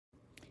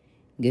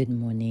Good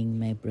morning,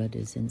 my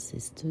brothers and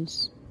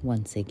sisters.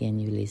 Once again,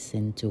 you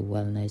listen to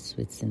Wellness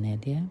with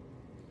Sinelia.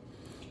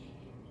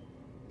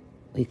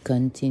 We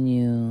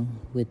continue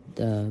with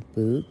the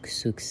book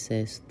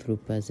Success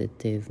Through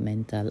Positive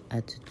Mental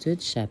Attitude,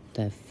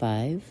 Chapter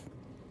 5,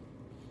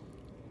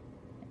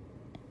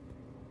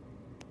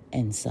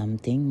 and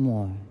something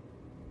more.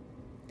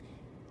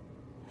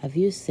 Have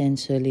you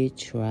essentially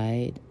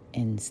tried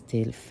and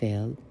still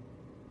failed?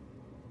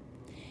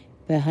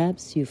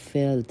 Perhaps you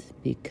failed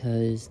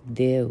because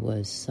there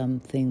was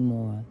something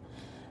more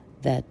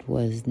that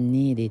was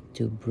needed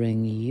to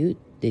bring you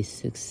the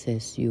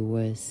success you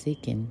were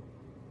seeking.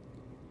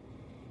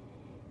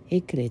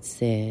 Euclid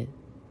said,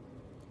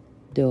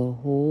 "The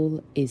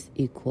whole is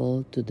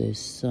equal to the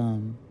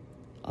sum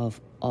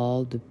of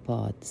all the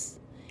parts,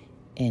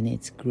 and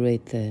it's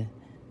greater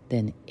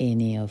than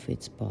any of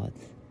its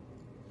parts."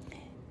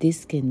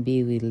 This can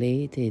be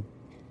related,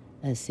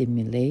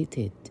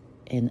 assimilated,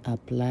 and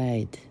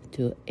applied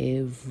to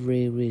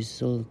every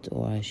result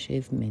or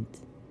achievement.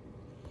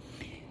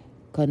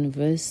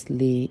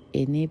 Conversely,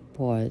 any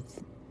part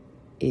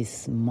is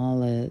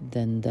smaller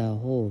than the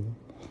whole.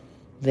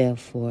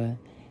 Therefore,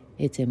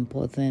 it's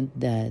important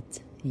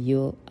that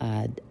you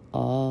add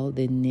all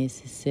the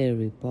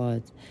necessary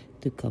parts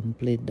to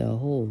complete the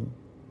whole.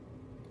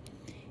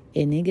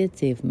 A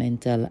negative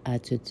mental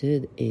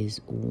attitude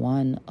is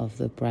one of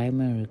the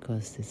primary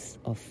causes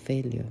of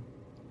failure.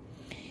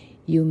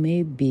 You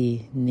may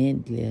be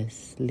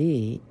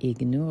needlessly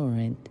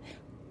ignorant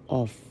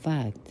of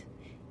fact,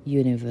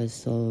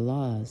 universal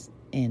laws,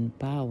 and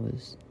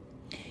powers.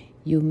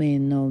 You may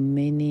know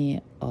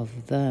many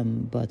of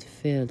them but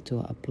fail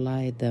to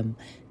apply them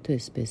to a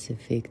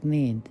specific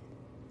need.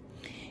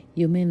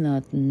 You may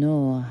not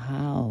know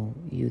how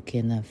you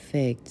can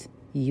affect,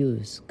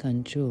 use,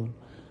 control,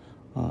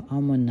 or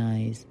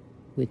harmonize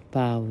with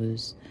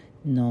powers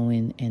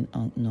known and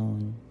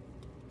unknown.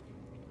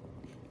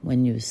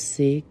 When you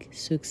seek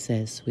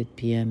success with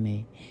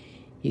PMA,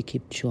 you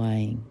keep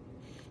trying,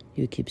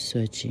 you keep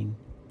searching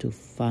to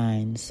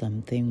find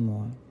something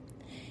more.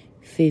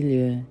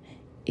 Failure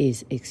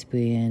is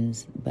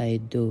experienced by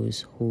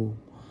those who,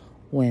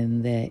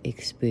 when they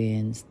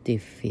experience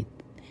defeat,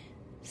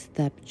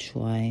 stop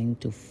trying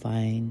to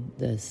find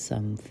the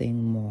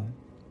something more.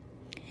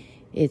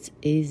 It's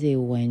easy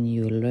when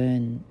you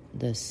learn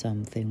the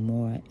something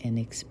more and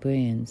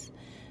experience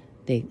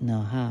the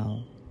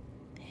know-how.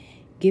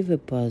 Give a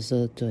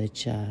puzzle to a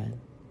child,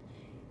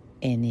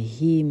 and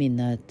he may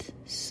not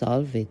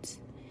solve it.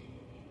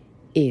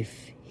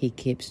 If he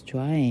keeps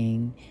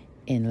trying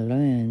and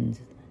learns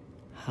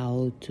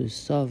how to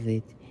solve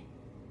it,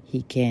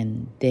 he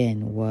can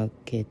then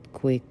work it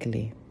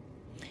quickly.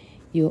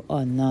 You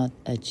are not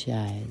a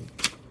child,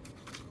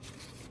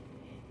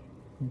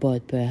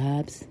 but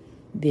perhaps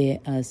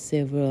there are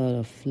several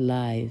of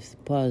life's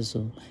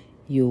puzzles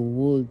you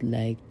would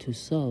like to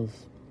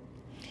solve.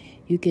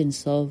 You can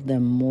solve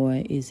them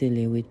more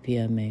easily with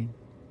PMA.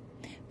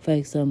 For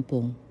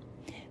example,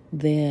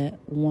 there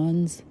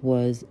once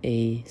was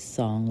a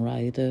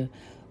songwriter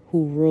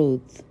who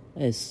wrote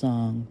a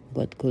song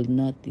but could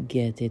not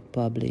get it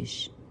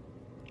published.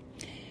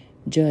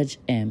 George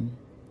M.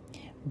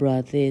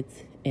 brought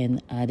it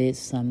and added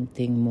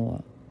something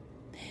more.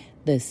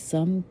 The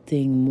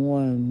something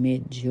more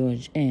made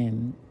George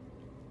M.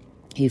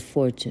 a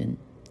fortune.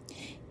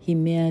 He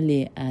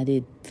merely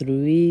added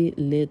 3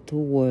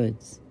 little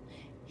words: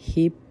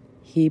 hip,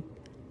 hip,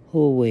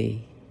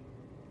 hooray.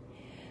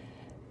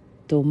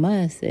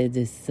 Thomas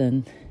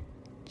Edison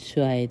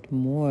tried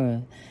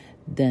more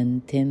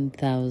than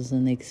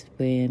 10,000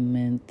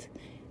 experiments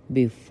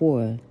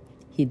before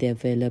he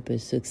developed a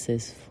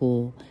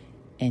successful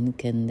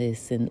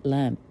incandescent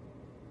lamp.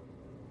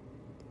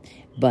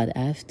 But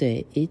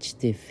after each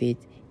defeat,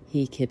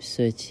 he kept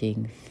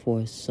searching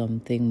for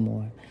something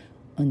more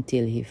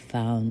until he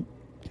found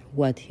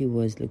what he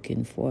was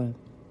looking for.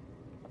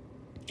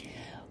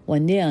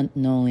 When the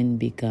unknown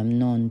became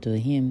known to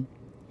him,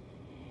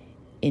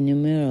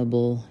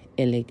 innumerable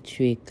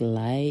electric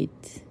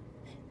light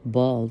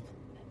bulbs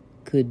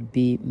could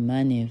be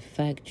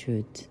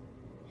manufactured.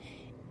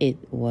 It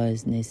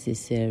was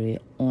necessary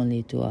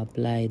only to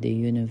apply the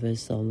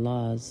universal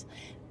laws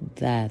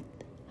that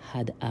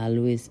had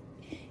always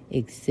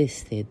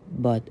existed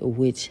but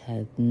which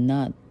had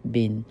not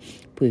been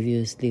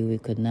previously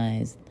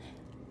recognized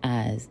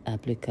as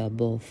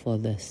applicable for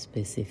the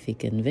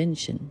specific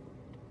invention.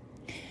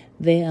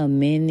 There are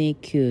many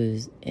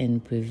cures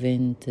and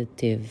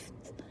preventatives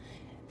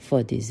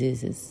for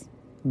diseases,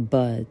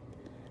 but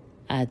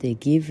at a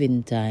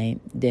given time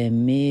they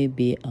may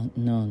be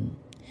unknown.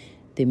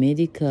 The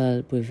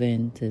medical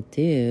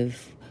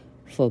preventative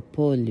for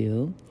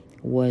polio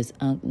was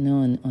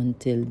unknown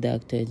until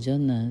Dr.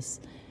 Jonas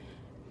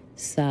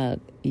Salk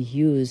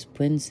used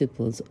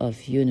principles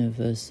of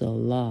universal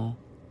law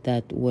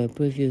that were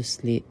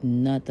previously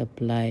not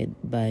applied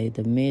by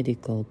the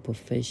medical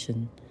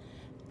profession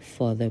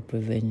for the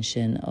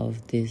prevention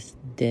of this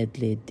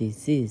deadly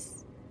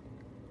disease.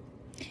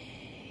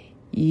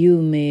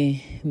 You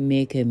may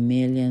make $1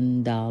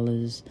 million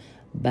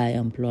by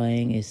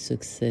employing a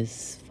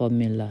success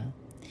formula.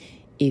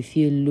 If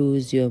you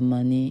lose your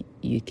money,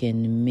 you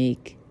can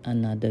make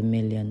another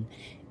million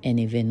and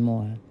even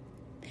more.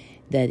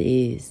 That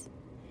is,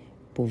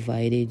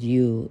 provided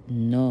you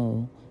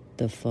know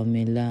the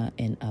formula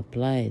and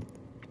apply it.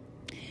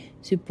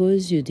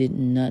 Suppose you did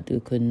not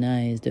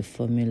recognize the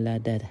formula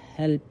that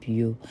helped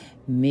you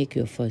make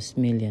your first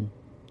million.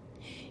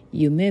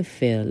 You may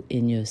fail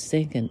in your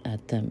second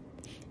attempt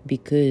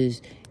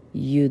because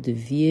you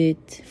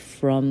deviate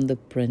from the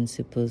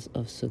principles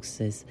of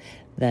success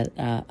that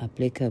are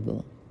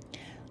applicable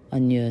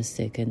on your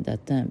second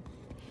attempt.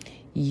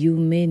 You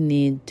may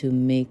need to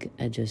make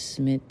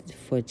adjustments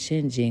for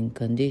changing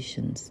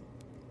conditions,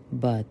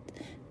 but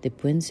the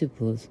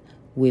principles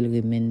will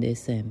remain the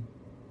same.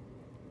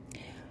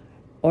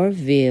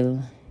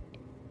 Orville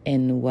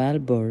and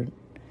Wilbur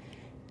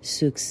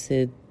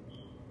succeeded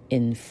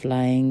in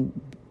flying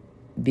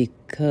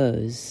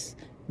because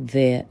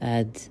they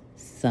had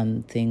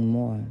something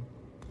more.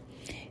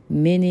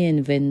 Many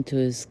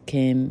inventors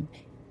came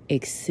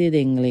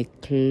exceedingly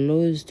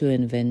close to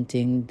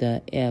inventing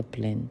the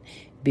airplane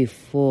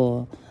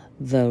before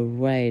the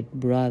Wright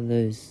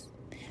brothers.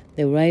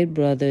 The Wright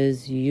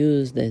brothers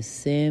used the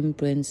same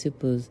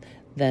principles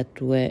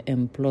that were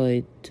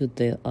employed to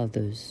the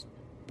others,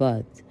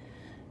 but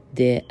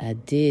they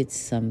added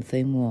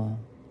something more.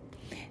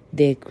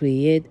 They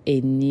create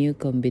a new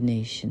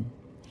combination,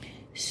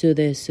 so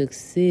they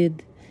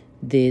succeeded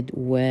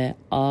where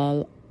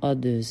all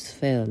others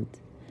failed.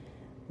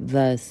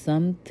 The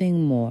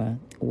something more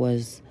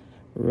was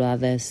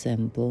rather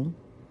simple.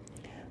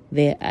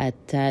 They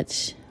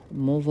attached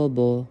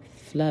movable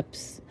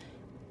flaps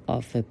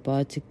of a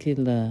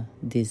particular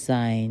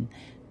design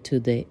to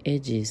the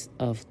edges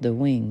of the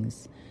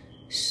wings,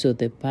 so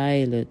the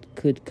pilot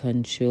could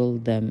control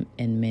them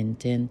and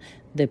maintain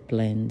the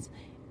plane's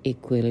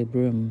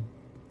equilibrium.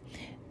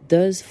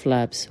 Those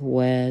flaps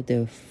were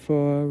the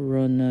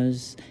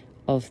forerunners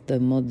of the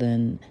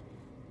modern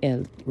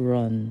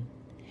aileron.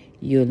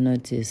 You'll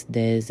notice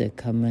there's a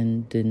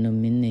common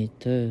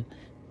denominator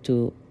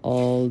to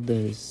all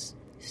those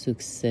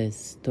success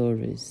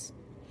stories.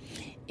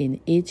 In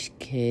each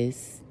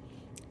case,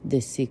 the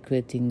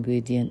secret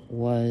ingredient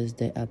was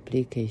the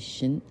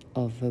application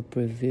of a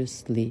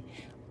previously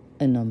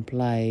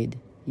unapplied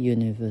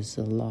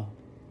universal law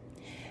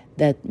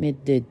that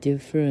made the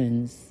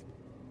difference.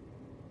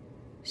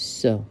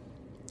 So,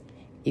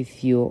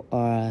 if you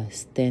are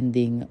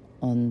standing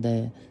on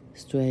the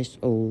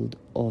threshold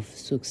of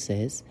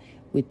success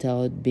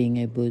without being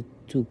able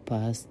to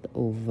pass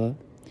over,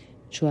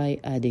 try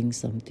adding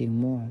something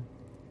more.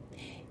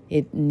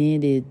 It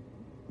need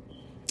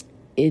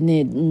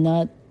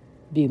not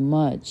be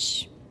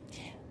much.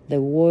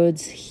 The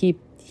words hip,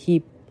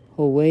 hip,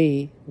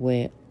 hooray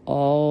were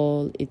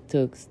all it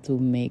took to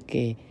make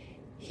a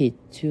hit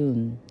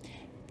tune.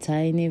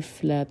 Tiny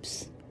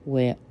flaps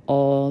were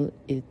all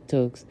it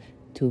took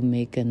to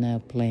make an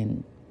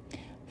airplane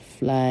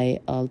fly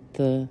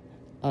after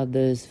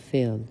others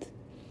failed.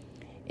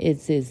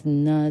 It is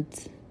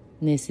not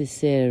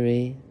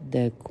necessarily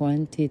the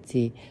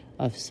quantity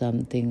of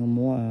something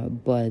more,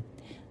 but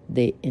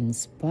the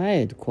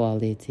inspired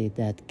quality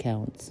that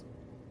counts.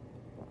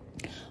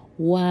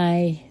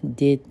 Why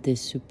did the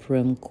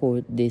Supreme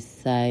Court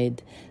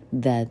decide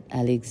that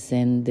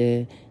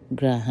Alexander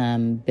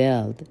Graham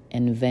Bell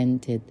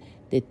invented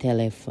the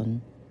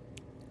telephone?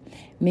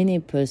 Many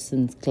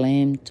persons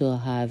claim to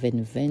have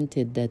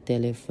invented the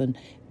telephone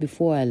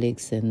before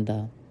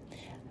Alexander.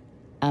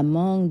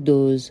 Among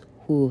those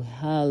who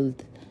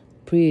held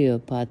prior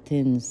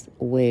patents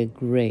were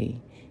Gray,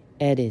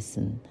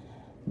 Edison,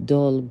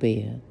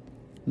 Dolbear,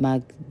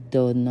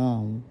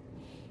 McDonough,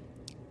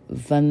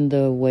 Van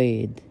der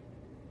Waals,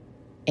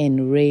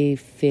 and Ray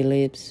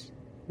Phillips.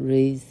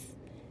 Reese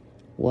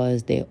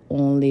was the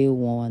only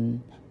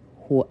one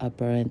who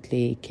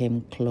apparently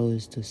came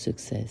close to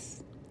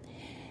success.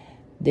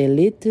 The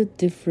little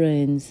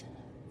difference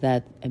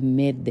that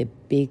made the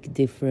big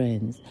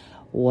difference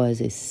was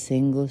a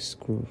single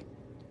screw.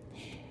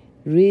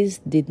 Reese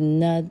did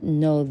not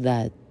know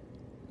that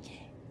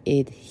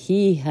if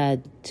he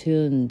had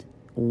turned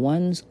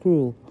one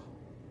screw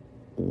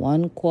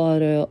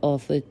 1/4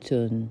 of a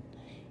turn,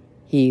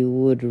 he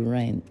would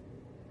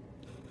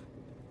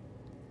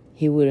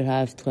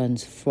have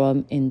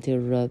transformed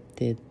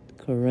interrupted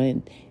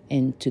current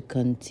into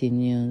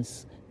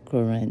continuous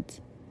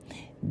current.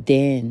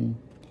 Then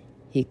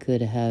he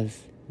could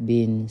have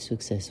been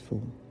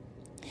successful.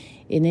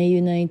 In a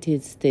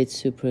United States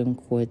Supreme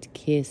Court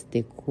case,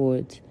 the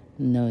court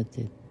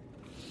noted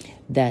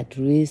that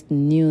Reese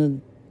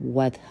knew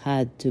what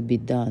had to be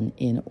done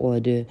in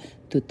order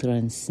to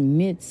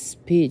transmit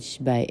speech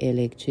by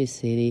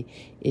electricity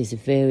is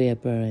very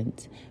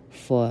apparent,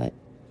 for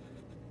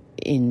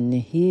in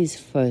his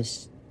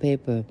first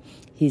paper,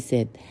 he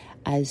said,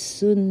 as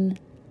soon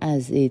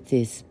as it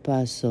is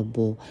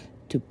possible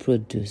to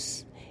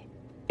produce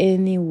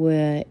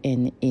anywhere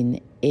and in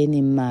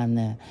any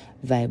manner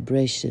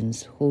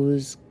vibrations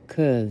whose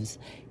curves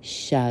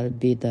shall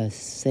be the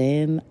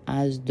same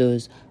as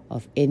those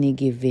of any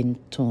given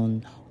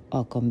tone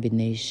or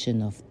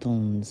combination of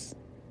tones.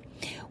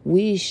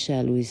 We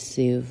shall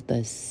receive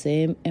the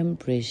same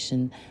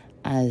impression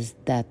as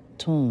that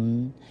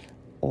tone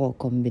or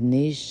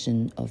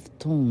combination of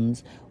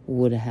tones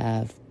would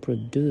have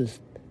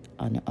produced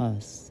on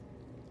us.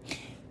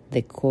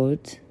 The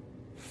quote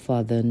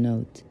further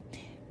note,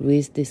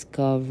 Ries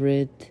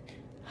discovered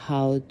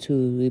how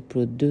to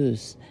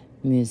reproduce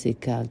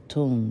musical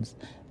tones,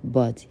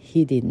 but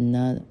he did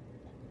not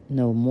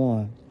know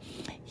more.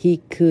 He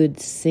could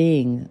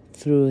sing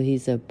through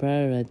his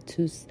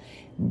apparatus,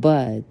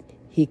 but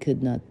he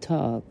could not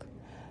talk.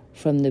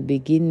 From the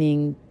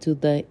beginning to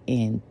the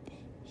end,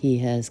 he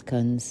has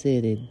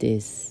considered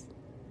this.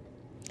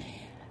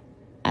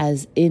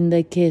 As in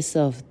the case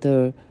of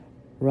the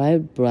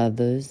Wright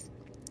brothers,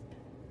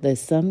 the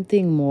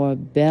something more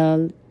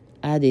Bell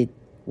added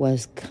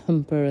was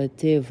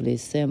comparatively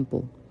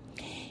simple.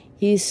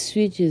 He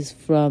switches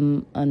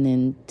from an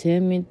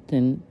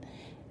intermittent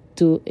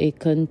to a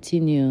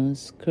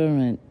continuous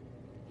current,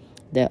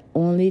 the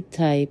only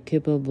type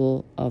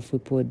capable of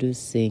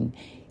reproducing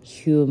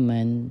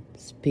human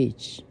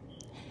speech.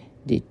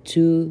 The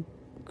two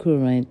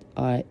currents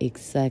are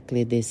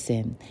exactly the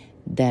same,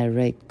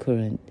 direct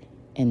current,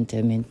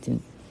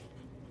 intermittent.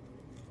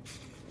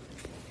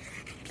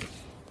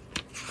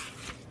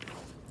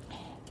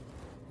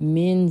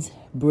 Means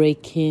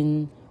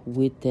breaking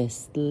with a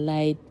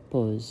slight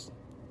pause.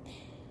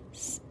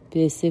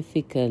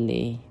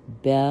 Specifically,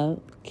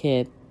 Bell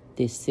kept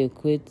the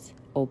circuit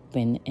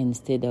open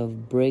instead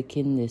of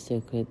breaking the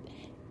circuit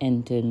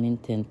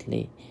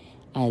intermittently,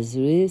 as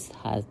Ries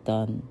has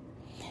done.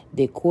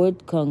 The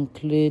quote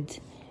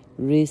concludes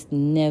Ries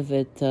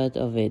never thought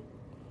of it,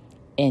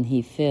 and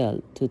he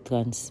failed to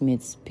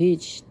transmit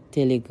speech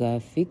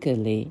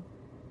telegraphically.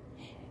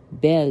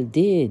 Bell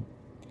did,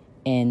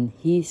 and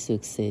he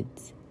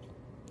succeeds.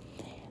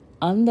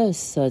 Under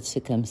such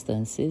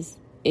circumstances,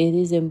 it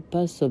is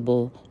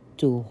impossible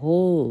to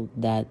hold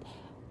that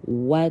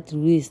what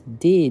Ries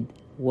did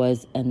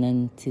was an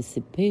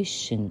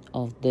anticipation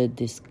of the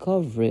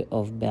discovery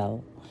of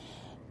Bell.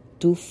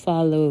 To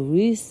follow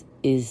Ries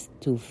is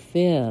to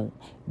fail,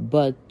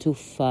 but to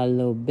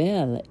follow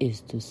Bell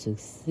is to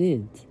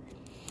succeed.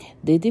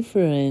 The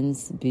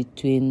difference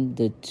between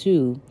the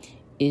two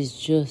is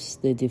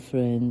just the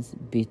difference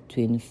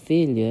between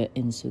failure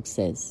and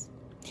success.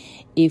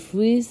 If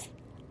Ries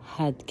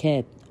had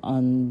kept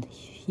on,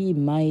 he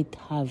might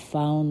have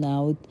found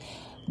out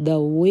the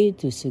way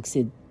to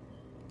succeed.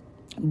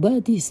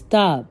 But he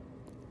stopped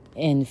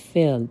and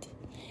failed.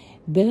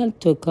 Bell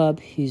took up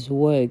his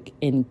work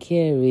and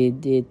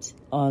carried it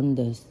on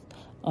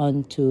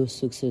to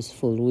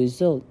successful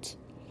results.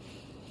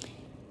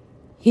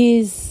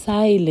 His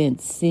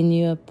silent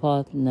senior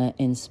partner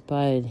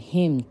inspired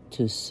him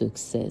to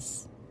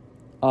success.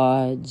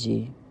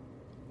 R.G.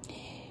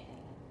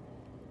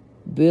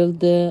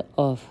 Builder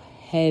of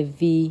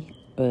heavy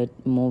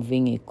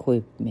earth-moving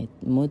equipment,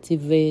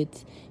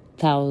 motivates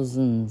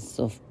thousands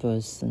of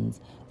persons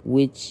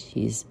with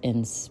his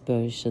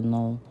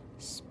inspirational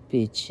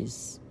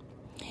speeches.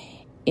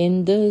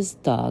 In those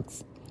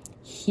talks,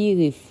 he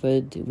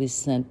referred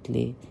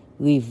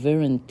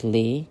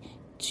reverently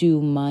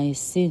to my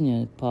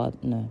senior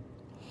partner.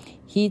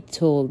 He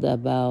told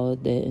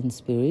about the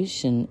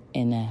inspiration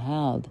and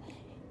help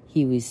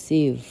he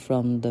received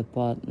from the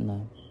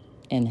partner.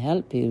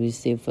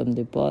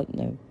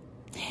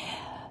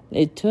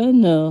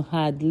 Letourneau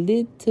had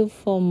little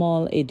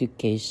formal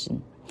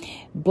education,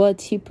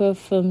 but he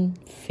performed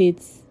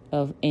feats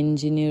of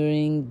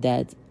engineering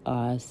that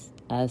are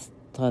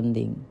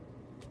astounding.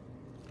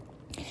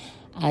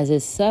 As a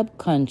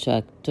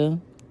subcontractor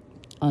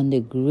on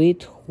the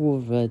Great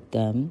Hoover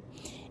Dam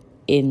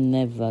in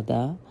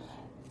Nevada,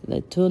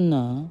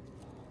 Letourneau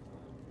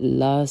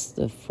lost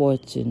a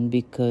fortune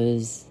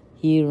because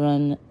he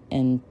ran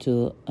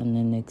into an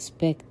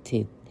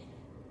unexpected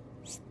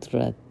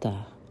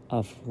strata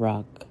of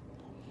rock.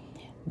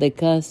 The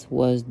cost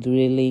was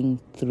drilling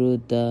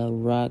through the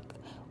rock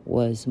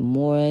was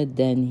more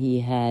than he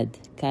had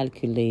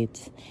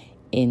calculated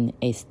in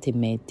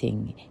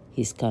estimating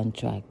his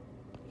contract.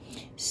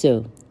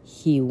 So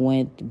he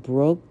went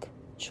broke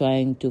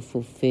trying to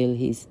fulfill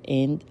his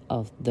end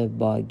of the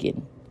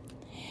bargain.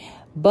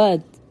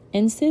 But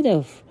instead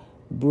of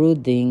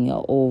brooding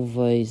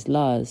over his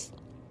loss,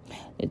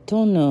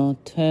 Letourneau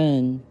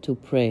turned to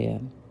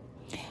prayer.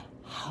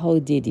 How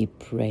did he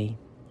pray?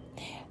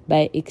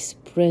 By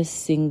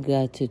expressing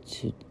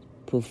gratitude,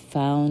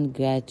 profound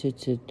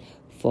gratitude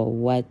for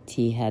what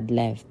he had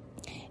left,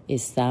 a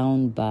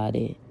sound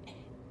body,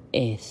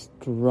 a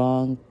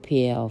strong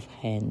pair of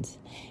hands,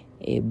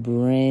 a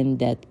brain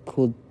that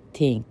could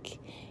think,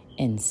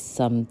 and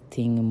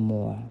something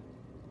more.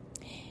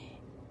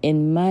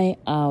 In my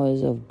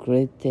hours of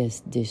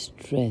greatest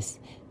distress,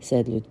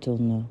 said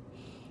Letourneau,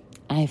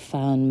 I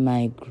found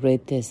my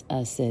greatest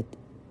asset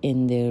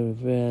in the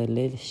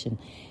revelation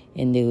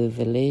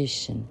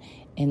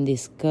and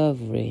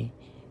discovery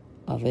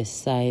of a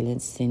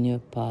silent senior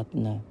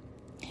partner.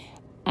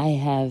 I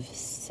have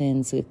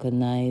since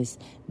recognized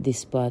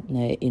this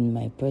partner in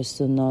my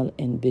personal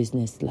and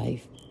business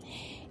life.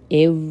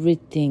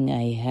 Everything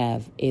I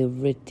have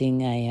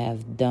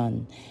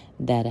done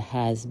that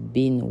has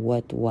been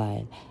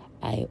worthwhile,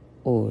 I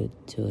owe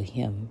to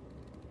him.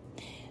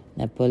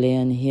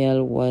 Napoleon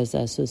Hill was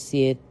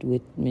associated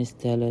with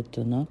Mr.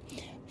 Letourneau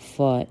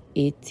for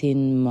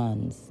 18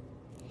 months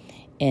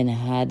and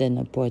had an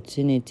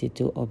opportunity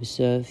to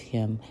observe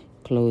him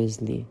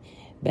closely.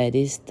 By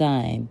this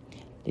time,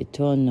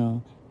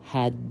 Letourneau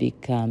had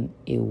become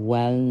a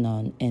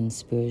well-known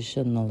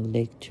inspirational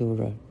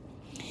lecturer.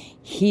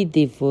 He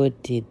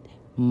devoted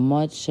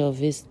much of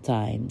his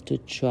time to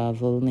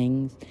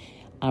traveling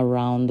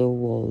around the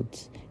world,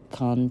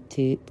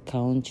 country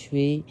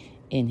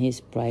in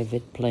his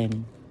private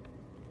plane,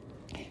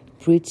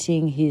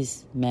 preaching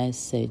his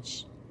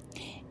message.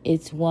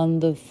 It's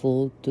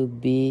wonderful to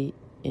be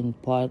in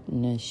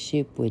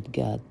partnership with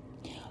God.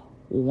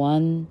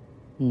 One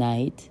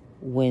night,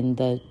 when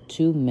the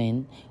two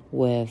men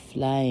were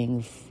flying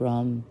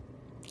home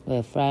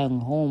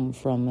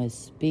from a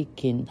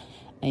speaking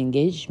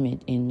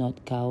engagement in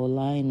North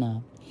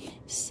Carolina,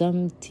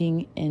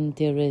 something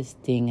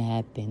interesting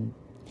happened.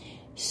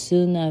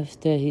 Soon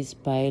after his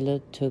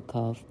pilot took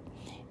off,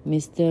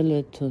 Mr.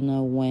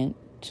 Letourneau went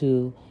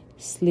to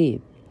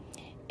sleep.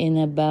 In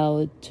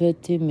about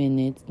 30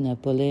 minutes,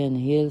 Napoleon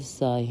Hill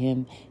saw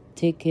him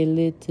take a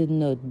little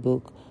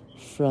notebook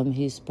from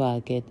his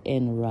pocket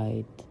and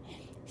write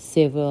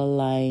several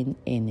lines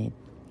in it.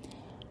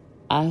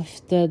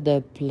 After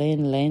the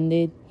plane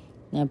landed,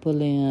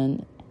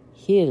 Napoleon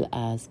Hill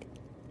asked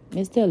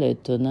Mr.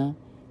 Letourneau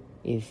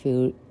if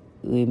he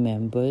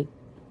remembered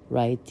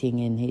writing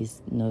in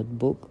his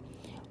notebook.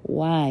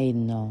 "Why,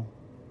 no,"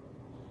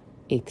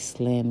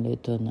 exclaimed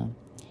Letourneau.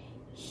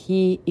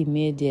 He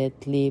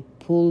immediately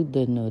pulled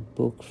the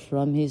notebook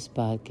from his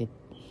pocket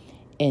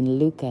and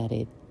looked at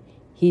it.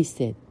 He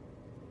said,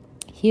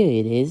 "Here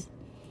it is.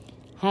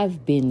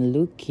 I've been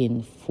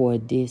looking for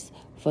this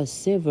for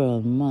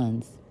several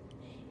months.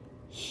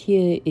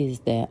 Here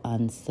is the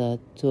answer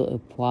to a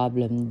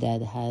problem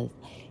that has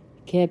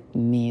kept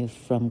me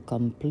from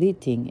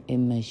completing a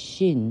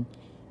machine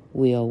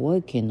we are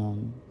working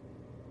on."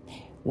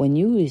 When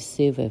you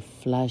receive a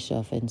flash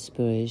of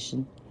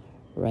inspiration,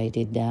 write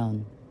it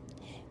down.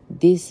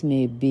 This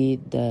may be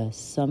the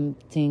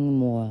something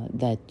more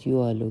that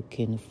you are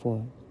looking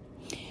for.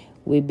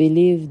 We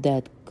believe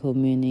that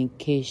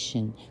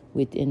communication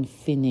with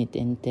infinite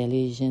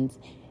intelligence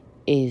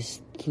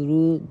is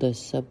through the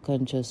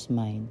subconscious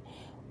mind.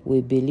 We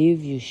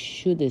believe you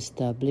should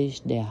establish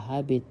the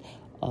habit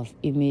of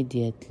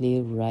immediately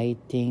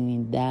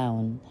writing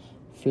down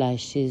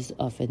flashes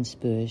of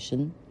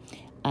inspiration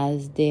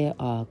as they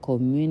are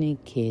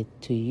communicated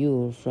to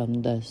you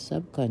from the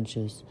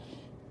subconscious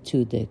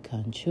to the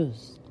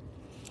conscious.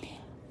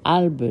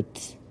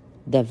 Albert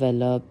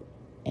developed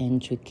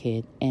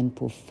intricate and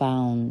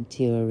profound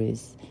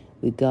theories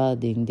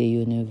regarding the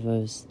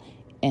universe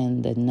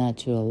and the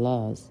natural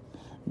laws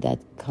that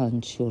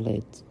control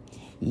it.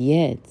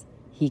 Yet,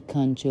 he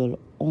controlled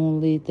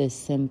only the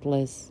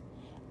simplest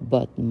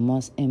but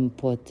most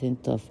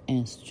important of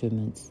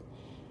instruments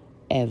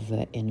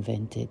ever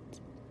invented: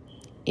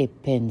 a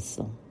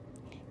pencil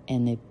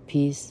and a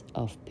piece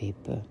of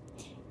paper.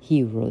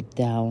 He wrote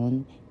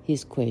down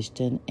his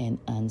questions and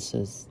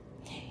answers.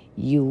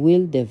 You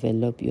will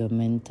develop your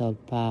mental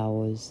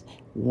powers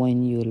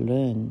when you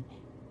learn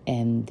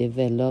and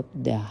develop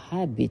the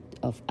habit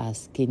of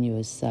asking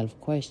yourself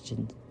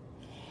questions.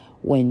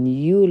 When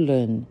you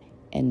learn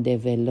and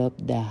develop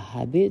the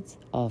habit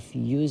of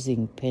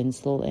using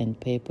pencil and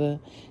paper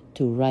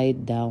to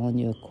write down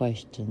your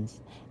questions,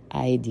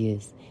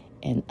 ideas,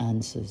 and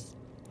answers,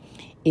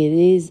 it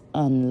is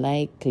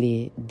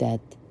unlikely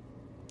that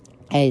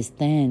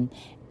Einstein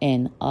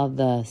and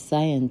other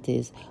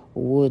scientists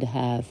would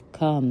have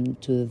come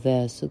to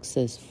their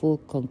successful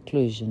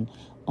conclusion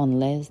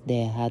unless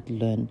they had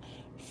learned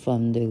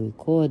from the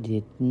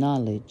recorded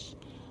knowledge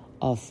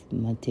of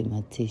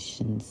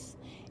mathematicians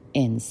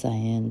and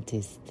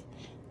scientists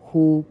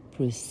who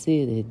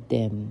preceded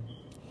them.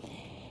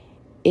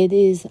 It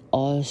is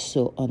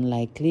also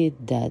unlikely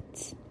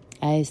that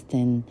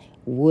Einstein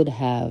would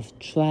have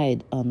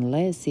tried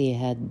unless he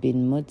had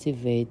been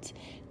motivated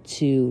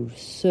to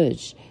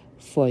search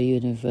for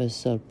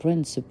universal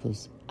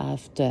principles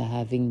after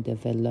having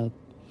developed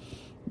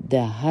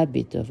the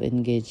habit of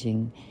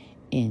engaging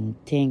in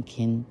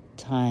thinking,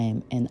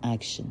 time, and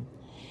action.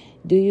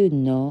 Do you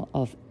know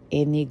of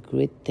any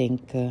great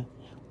thinker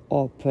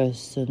or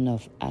person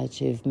of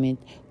achievement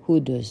who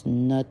does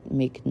not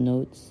make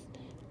notes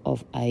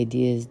of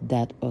ideas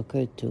that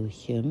occur to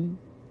him?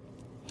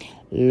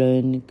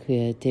 Learn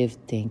creative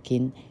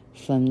thinking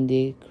from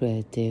the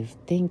creative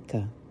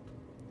thinker.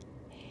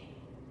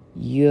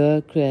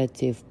 Your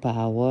Creative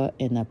Power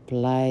and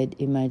Applied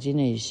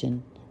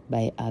Imagination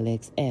by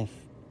Alex F.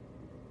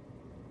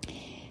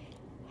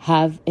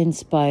 have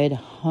inspired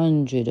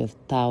hundreds of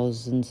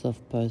thousands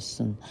of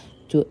persons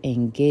to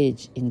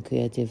engage in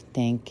creative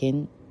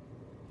thinking.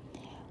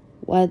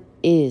 What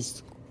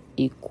is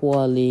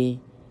equally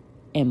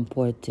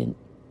important.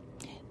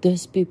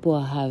 Those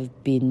people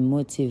have been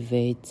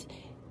motivated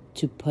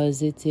to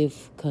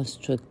positive,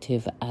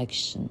 constructive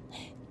action.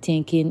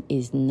 Thinking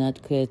is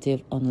not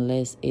creative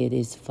unless it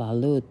is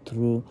followed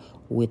through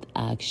with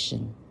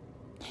action.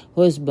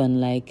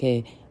 Husband, like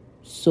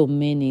so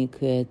many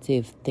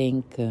creative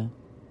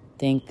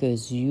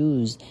thinkers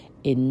use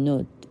a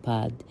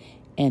notepad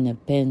and a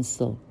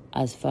pencil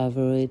as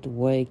favorite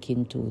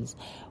working tools.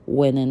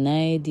 When an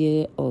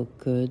idea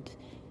occurred,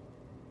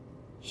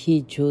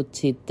 he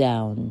jotted it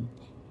down.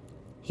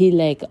 He,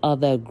 like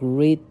other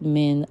great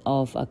men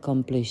of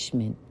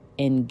accomplishment,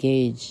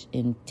 engaged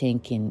in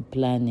thinking,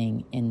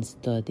 planning, and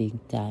studying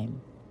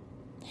time.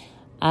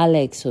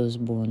 Alex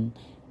Osborne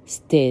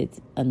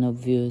stated an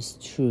obvious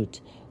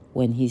truth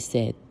when he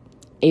said,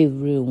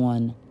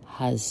 everyone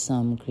has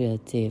some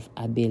creative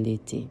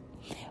ability,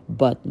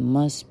 but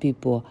most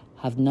people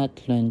have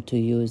not learned to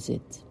use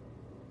it.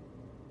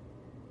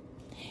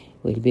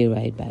 We'll be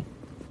right back.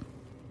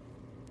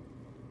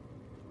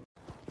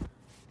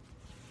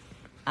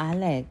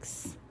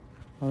 Alex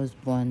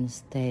Osborne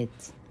stated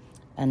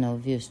an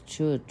obvious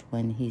truth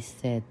when he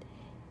said,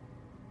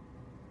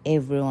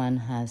 everyone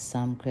has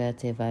some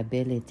creative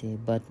ability,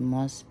 but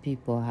most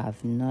people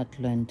have not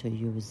learned to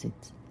use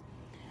it.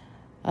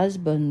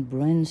 Osborne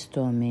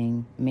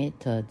brainstorming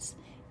methods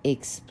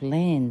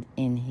explained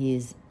in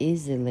his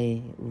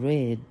easily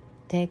read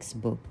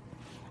textbook,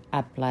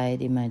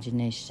 Applied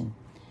Imagination,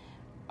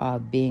 are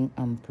being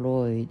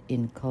employed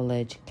in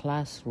college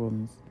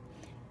classrooms,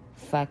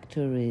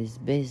 factories,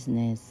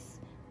 business,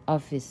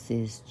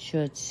 offices,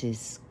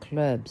 churches,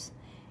 clubs,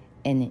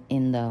 and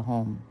in the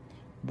home.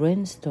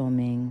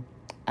 Brainstorming,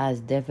 as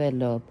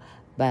developed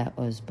by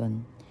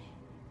Osborne,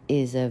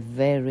 is a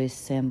very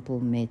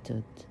simple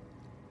method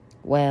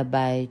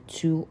whereby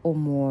two or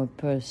more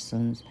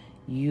persons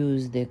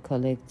use their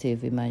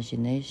collective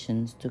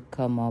imaginations to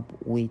come up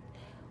with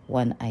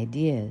one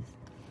idea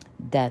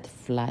that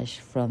flash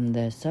from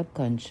the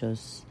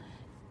subconscious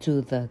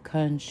to the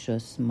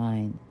conscious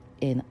mind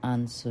in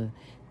answer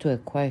to a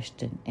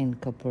question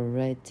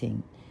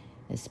incorporating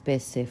a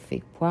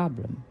specific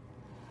problem.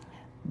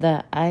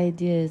 The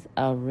ideas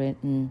are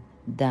written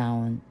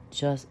down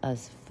just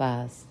as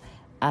fast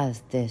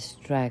as they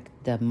strike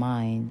the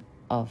mind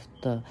of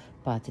the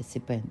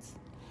participants.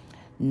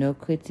 No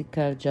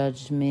critical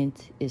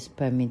judgment is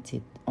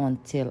permitted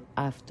until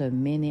after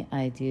many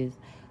ideas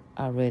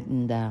are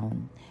written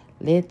down.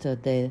 Later,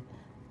 the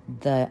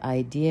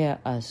idea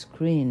are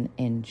screened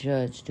and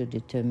judged to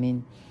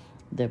determine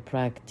the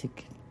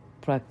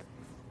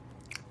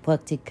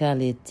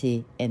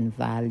practicality and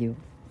value.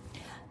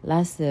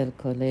 LaSalle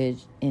College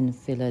in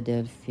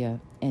Philadelphia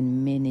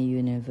and many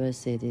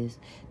universities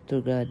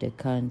throughout the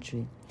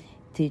country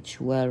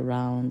teach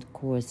well-rounded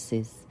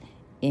courses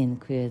in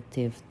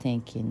creative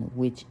thinking,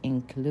 which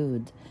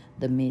include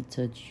the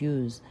methods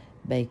used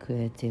by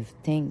creative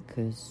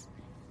thinkers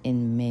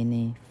in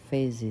many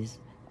phases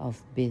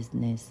of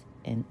business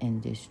and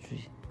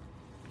industry.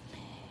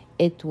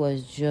 It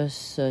was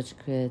just such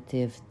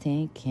creative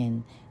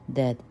thinking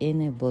that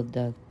enabled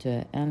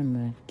Dr.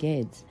 Elmer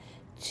Gates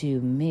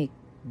to make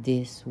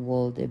this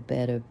world a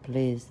better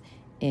place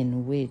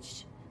in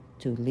which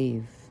to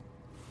live.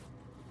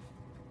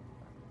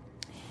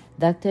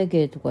 Dr.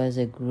 Gates was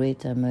a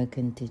great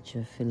American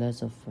teacher,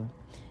 philosopher,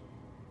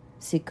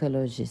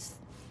 psychologist,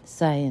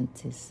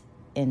 scientist,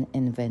 and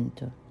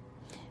inventor.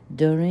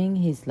 During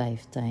his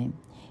lifetime,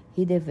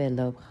 he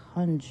developed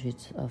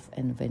hundreds of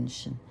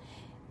inventions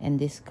and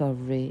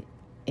discoveries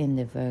in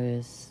the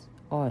various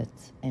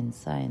arts and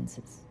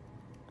sciences.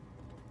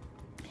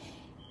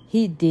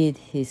 He did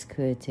his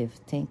creative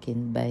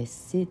thinking by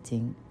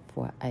searching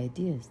for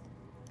ideas.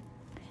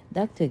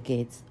 Dr.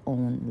 Gates'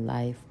 own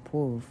life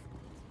proved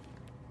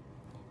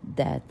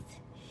that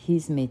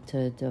his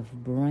method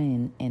of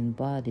brain and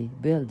body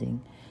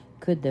building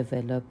could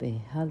develop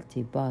a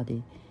healthy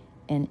body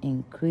and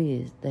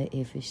increase the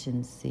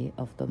efficiency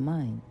of the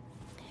mind.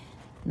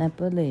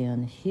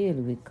 Napoleon Hill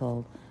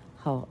recalled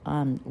how,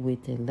 armed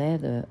with a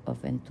letter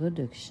of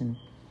introduction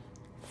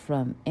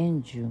from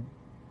Andrew,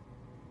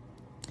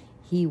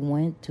 he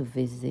went to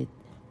visit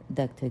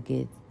Dr.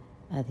 Gates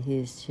at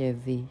his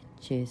Chevy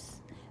Chase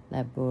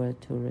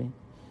laboratory.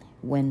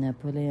 When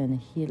Napoleon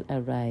Hill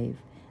arrived,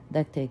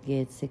 Dr.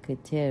 Gates'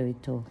 secretary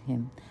told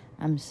him,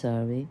 "I'm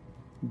sorry,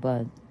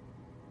 but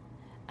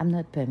I'm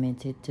not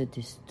permitted to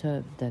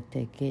disturb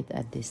Dr. Gates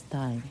at this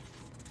time."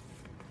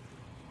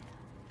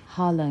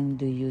 "How long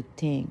do you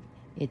think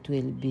it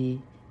will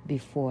be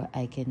before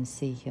I can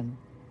see him?"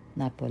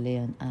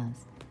 Napoleon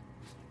asked.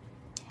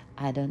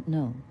 "I don't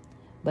know,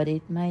 but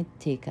it might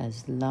take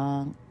as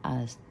long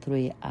as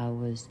 3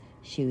 hours,"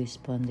 she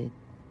responded.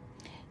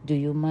 "Do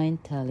you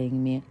mind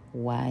telling me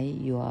why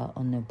you are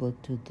unable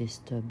to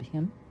disturb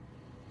him?"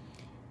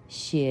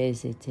 She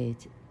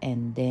hesitated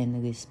and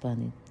then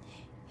responded,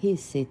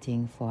 "He's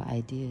sitting for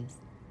ideas."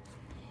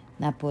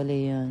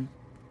 Napoleon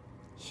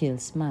Hill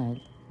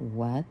smiled.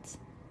 "What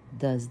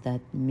does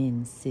that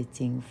mean,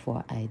 sitting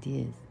for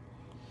ideas?"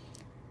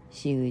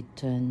 She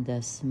returned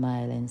the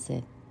smile and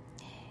said,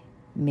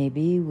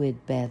 "Maybe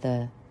we'd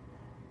better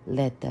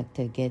let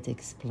Dr. Gates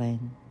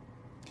explain.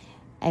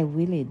 I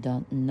really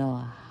don't know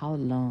how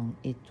long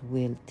it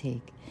will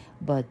take,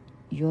 but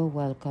you're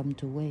welcome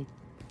to wait.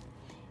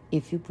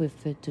 If you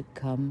prefer to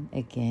come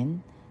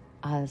again,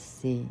 I'll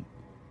see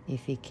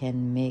if he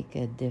can make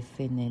a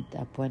definite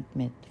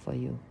appointment for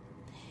you."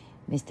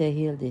 Mr.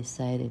 Hill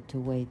decided to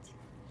wait.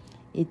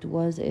 It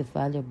was a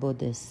valuable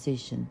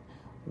decision.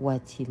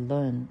 What he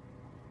learned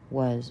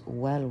was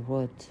well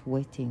worth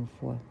waiting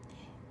for.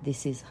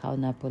 This is how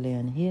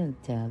Napoleon Hill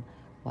tells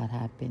what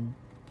happened.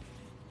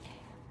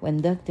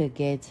 When Dr.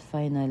 Gates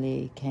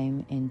finally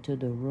came into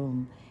the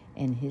room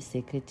and his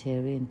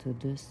secretary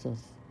introduced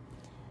us,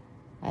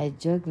 I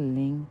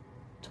jokingly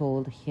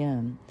told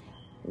him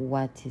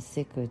what his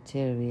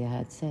secretary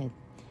had said.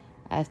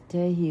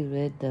 After he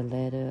read the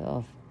letter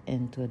of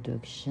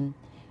introduction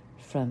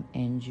from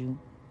Andrew,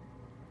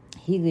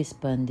 he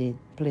responded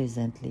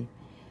pleasantly,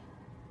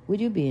 "Would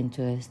you be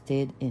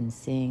interested in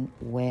seeing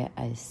where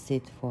I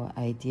sit for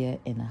idea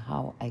and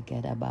how I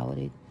get about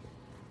it?"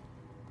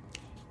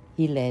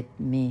 He led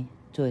me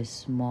to a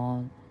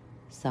small,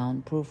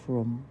 soundproof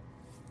room.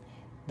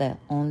 The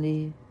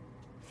only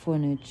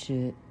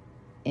furniture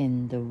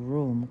in the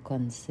room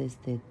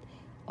consisted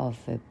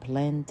of a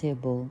plain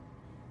table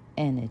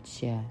and a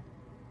chair.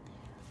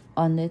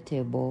 On the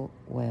table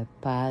were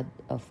pads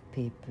of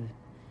paper,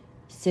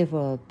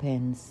 several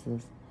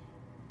pencils,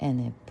 and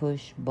a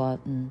push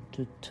button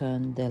to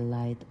turn the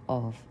light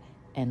off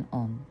and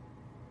on.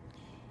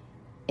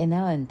 In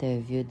our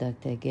interview,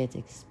 Dr. Gates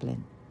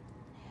explained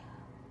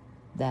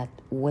that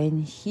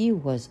when he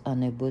was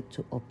unable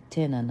to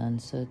obtain an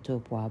answer to a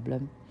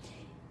problem,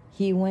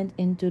 he went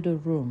into the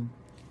room,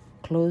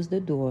 closed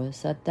the door,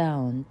 sat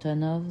down,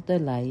 turned off the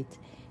light,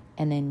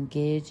 and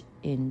engaged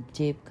in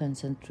deep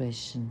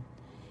concentration.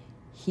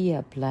 He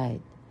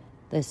applied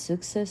the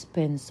success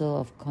pencil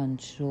of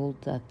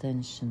controlled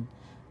attention,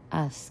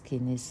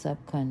 asking his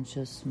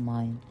subconscious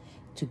mind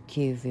to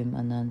give him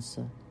an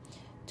answer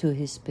to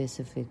his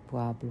specific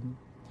problem,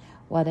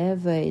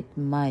 whatever it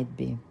might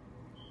be.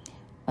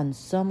 On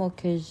some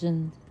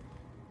occasions,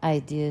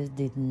 ideas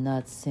did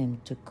not seem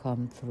to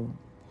come through.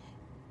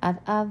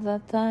 At other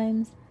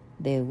times,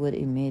 they would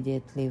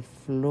immediately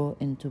flow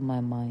into my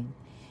mind,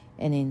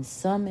 and in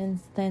some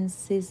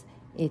instances,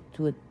 it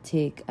would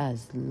take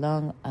as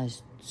long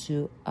as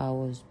 2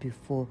 hours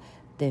before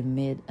they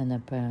made an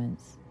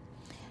appearance.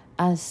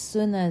 As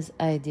soon as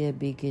idea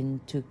began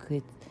to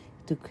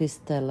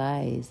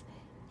crystallize,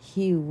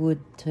 he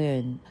would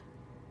turn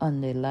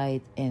on the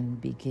light and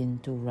begin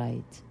to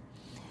write.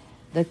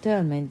 Dr.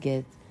 Ahmed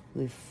Gates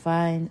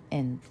refined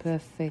and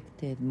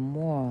perfected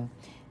more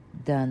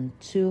than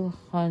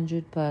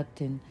 200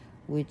 patents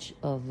which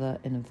other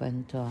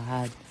inventor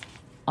had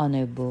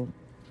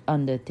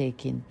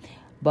undertaken,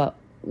 but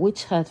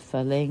which had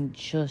fallen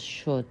just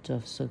short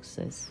of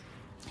success.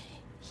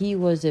 He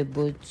was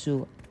able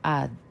to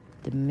add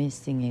the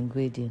missing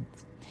ingredient.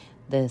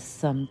 There's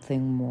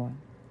something more.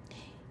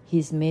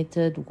 His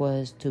method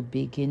was to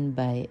begin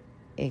by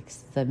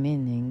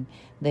examining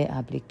the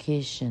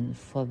application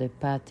for the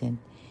patent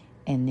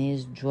and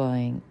his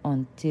drawing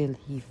until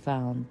he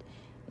found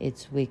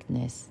its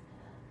weakness.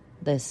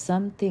 There's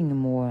something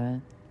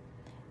more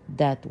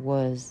that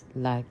was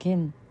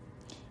lacking.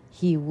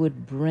 He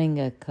would bring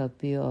a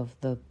copy of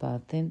the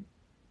patent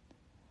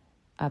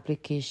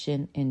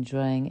application and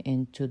drawing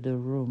into the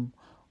room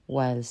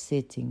while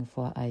sitting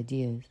for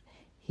ideas.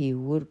 He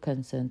would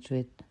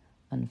concentrate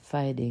on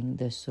finding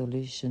the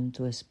solution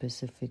to a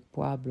specific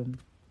problem.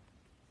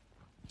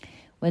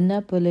 When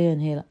Napoleon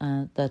Hill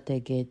asked Dr.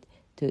 Gates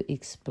to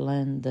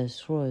explain the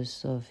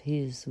source of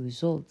his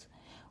results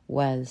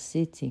while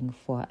sitting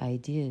for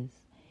ideas,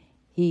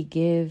 he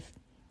gave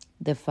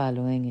the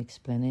following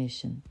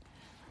explanation.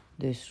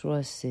 The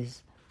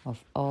sources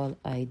of all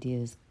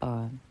ideas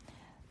are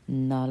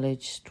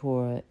knowledge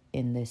stored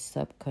in the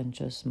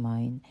subconscious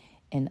mind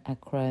and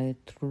acquired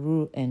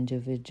through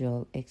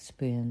individual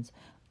experience,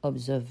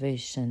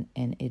 observation,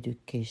 and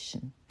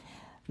education.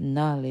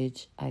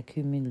 Knowledge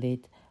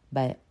accumulated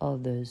by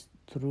others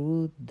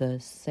through the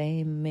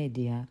same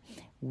media,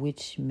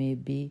 which may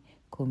be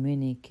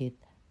communicated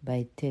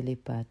by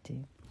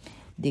telepathy.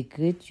 The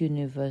great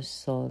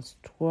universal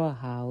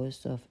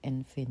storehouse of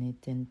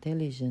infinite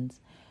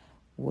intelligence,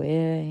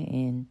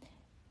 wherein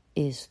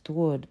is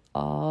stored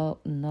all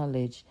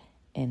knowledge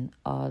and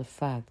all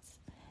facts,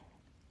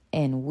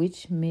 and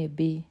which may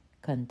be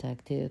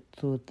contacted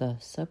through the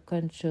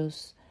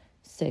subconscious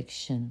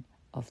section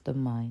of the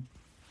mind.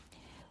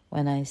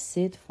 When I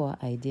sit for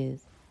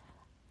ideas,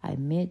 I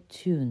may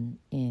tune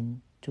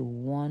in to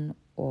one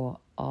or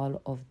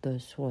all of the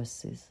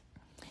sources.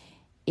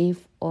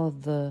 If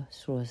other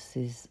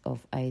sources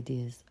of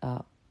ideas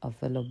are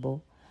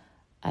available,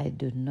 I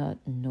do not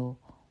know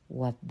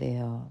what they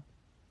are.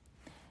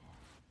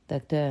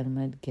 Dr.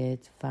 Ahmed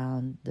Gates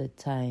found the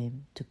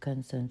time to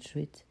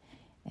concentrate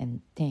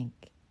and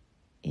think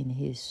in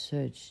his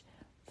search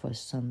for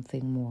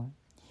something more.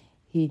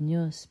 He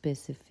knew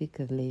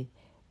specifically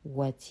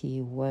what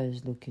he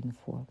was looking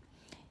for,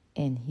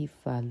 and he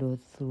followed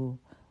through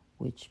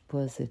with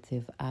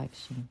positive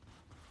action.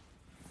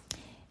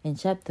 In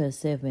chapter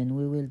 7,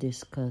 we will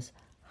discuss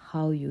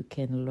how you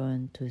can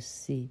learn to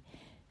see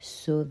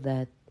so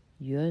that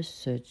your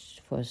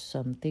search for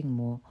something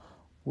more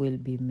will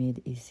be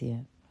made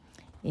easier.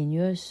 In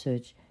your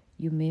search,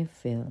 you may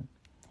fail,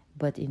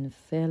 but in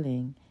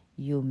failing,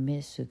 you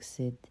may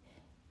succeed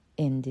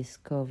in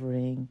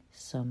discovering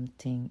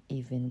something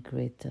even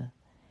greater.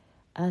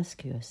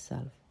 Ask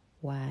yourself,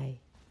 why?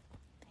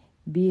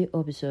 Be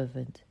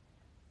observant,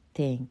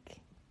 think,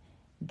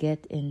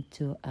 get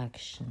into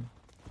action.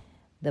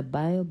 The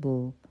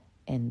Bible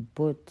and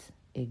both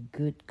a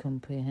good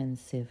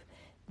comprehensive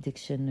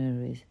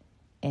dictionary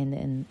and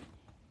an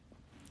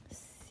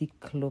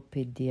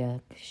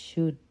encyclopedia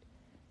should,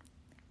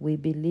 we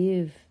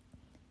believe,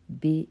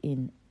 be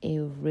in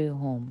every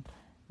home.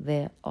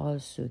 They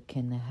also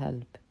can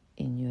help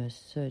in your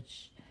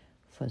search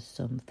for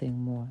something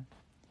more.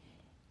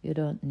 You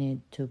don't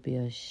need to be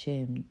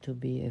ashamed to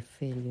be a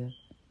failure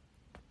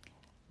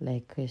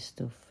like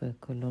Christopher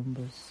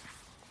Columbus.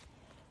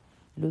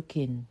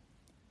 Looking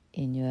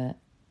in your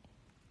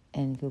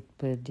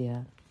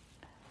Encyclopedia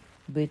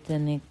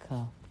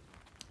Britannica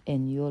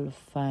and you'll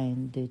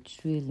find the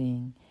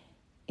thrilling,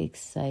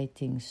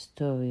 exciting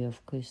story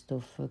of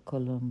Christopher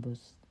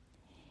Columbus.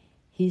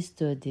 He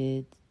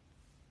studied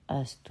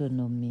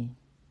astronomy,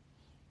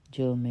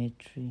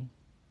 geometry,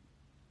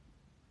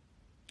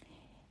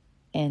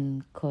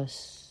 and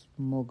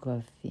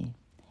cosmography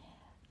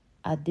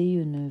at the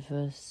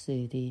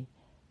University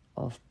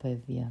of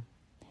Pavia.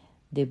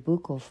 The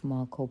Book of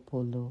Marco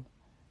Polo,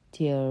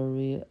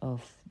 Theory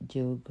of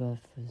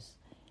Geographers,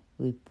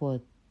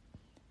 Report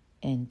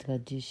and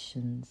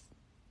Traditions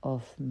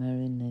of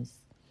Mariners,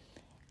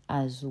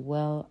 as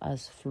well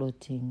as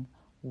floating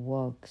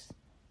works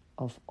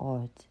of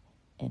art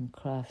and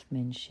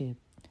craftsmanship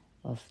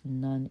of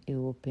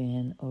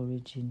non-European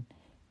origin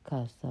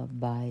cast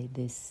by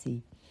the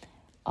sea,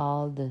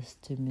 all that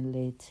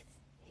stimulate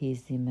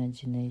his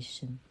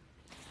imagination.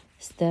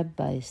 Step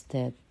by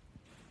step,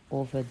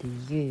 over the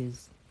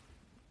years,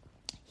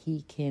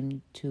 he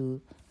came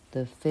to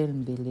the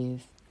firm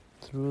belief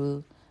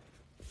through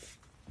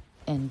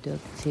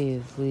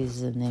inductive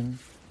reasoning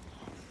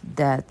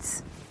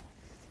that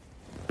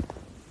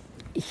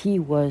he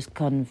was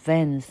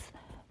convinced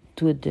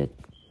to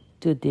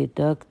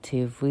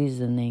deductive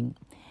reasoning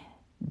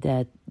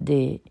that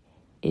the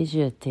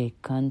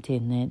Asiatic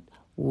continent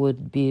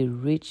would be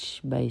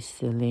reached by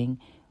sailing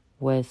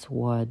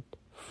westward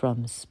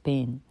from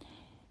Spain,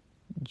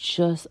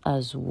 just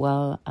as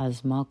well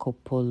as Marco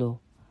Polo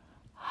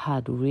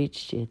had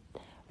reached it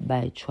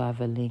by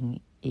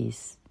traveling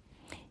east.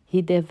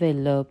 He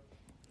developed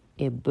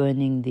a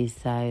burning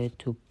desire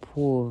to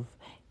prove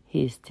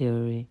his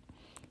theory.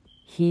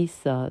 He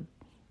sought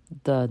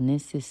the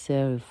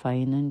necessary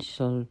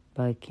financial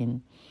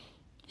backing,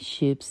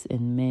 ships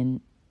and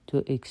men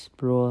to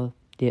explore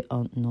the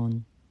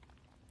unknown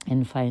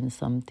and find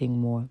something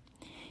more.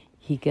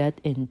 He got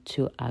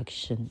into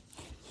action.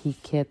 He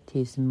kept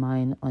his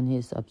mind on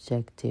his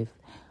objective.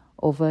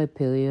 Over a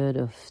period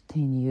of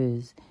 10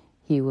 years,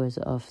 he was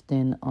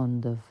often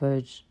on the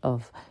verge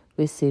of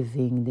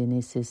receiving the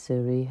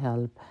necessary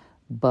help,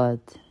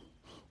 but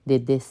the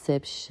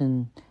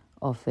deception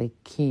of a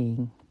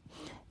king,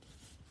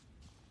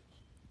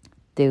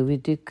 the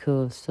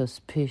ridicule,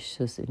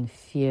 suspicious, and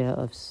fear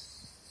of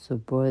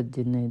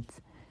subordinate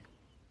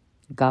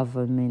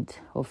government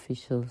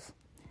officials,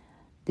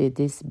 the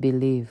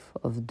disbelief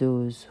of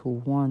those who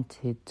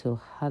wanted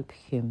to help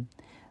him,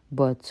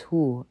 but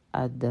who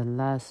at the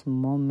last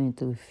moment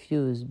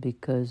refused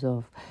because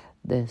of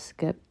the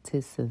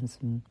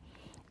skepticism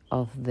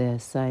of their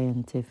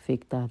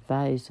scientific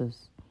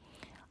advisors.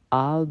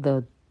 All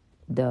the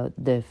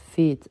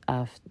defeat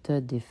after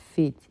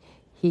defeat,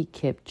 he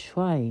kept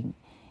trying.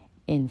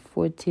 In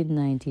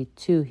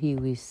 1492, he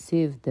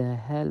received the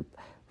help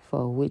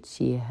for which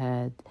he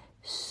had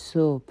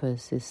so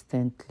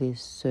persistently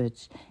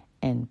searched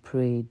and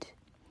prayed.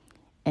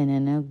 And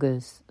in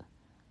August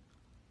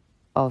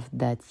of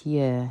that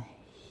year,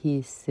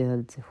 he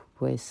sailed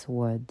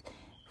westward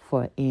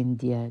for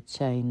India,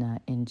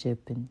 China, and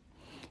Japan.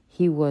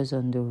 He was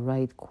on the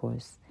right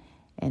course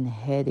and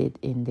headed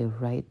in the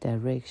right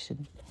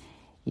direction.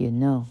 You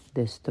know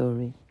the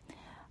story.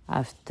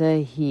 After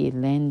he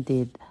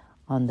landed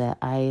on the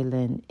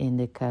island in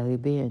the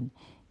Caribbean,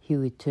 he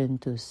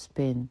returned to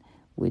Spain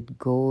with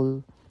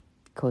gold,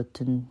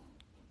 cotton,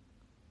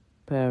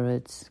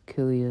 parrots,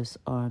 curious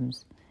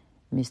arms,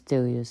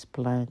 mysterious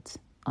plants,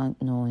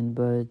 unknown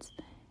birds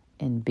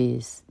and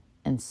beasts,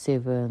 and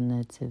several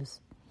natives.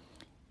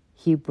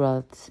 He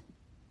thought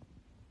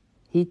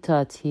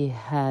he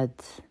had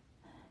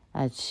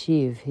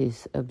achieved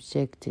his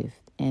objective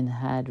and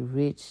had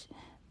reached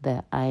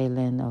the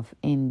island of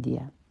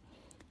India.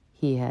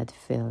 He had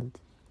failed.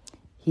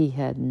 He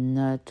had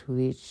not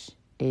reached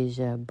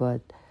Asia,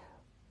 but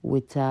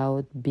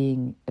without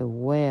being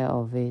aware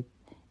of it,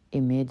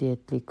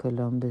 immediately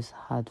Columbus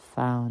had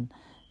found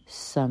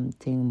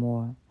something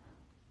more.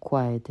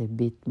 quite a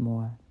bit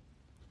more.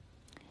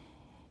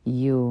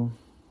 You,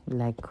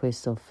 like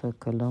Christopher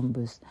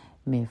Columbus,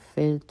 may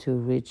fail to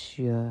reach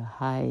your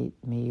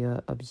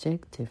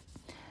objective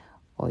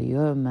or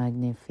your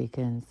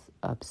magnificent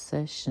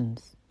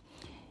obsessions.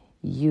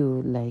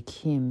 You, like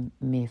him,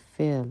 may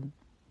fail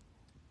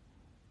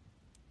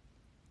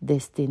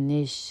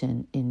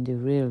destination in the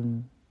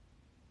realm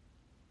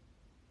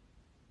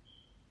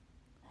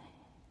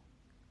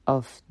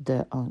of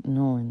the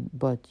unknown,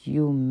 but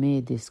you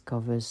may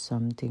discover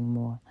something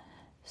more,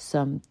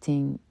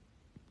 something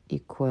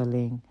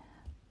equaling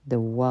the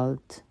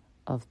wealth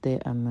of the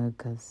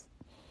Americas.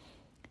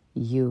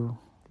 You,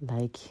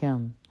 like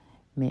him,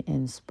 may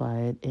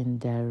inspire and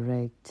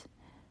direct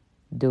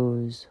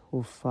those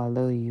who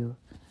follow you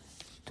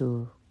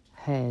to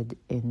head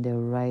in the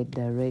right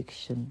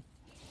direction,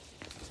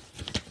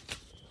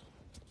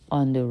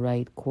 on the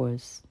right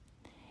course,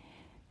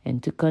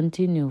 and to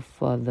continue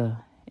further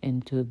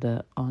into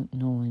the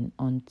unknown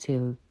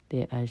until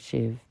they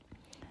achieve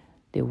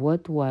the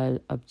worthwhile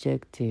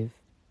objective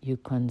you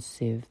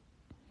conceived.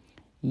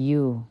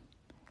 You,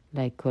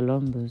 like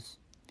Columbus,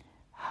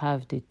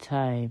 have the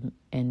time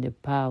and the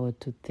power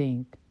to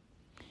think.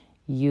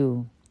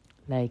 You,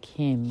 like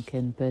him,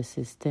 can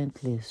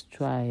persistently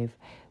strive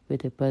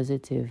with a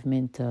positive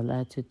mental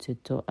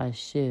attitude to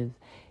achieve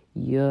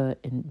your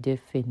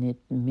indefinite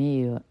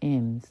major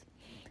aims,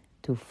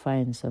 to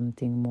find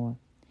something more.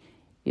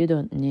 You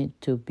don't need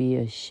to be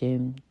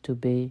ashamed to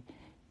be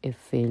a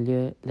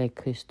failure like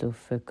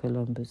Christopher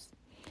Columbus,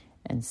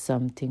 and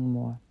something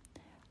more.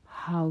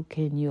 How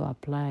can you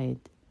apply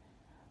it?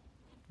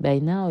 By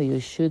now, you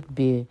should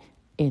be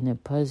in a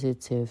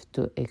positive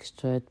to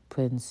extract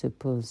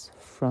principles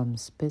from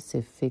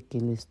specific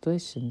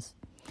illustrations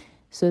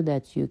so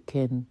that you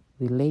can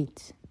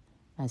relate,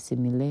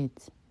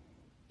 assimilate,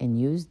 and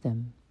use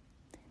them.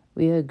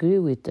 We agree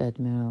with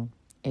Admiral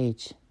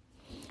H.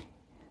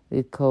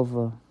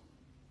 Rickover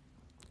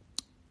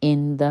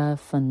in the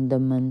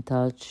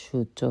fundamental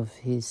truth of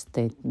his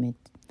statement.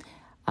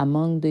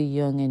 Among the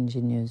young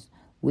engineers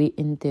we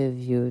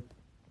interviewed,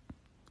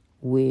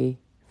 we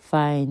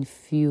find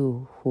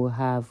few who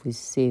have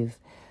received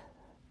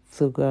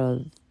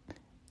thorough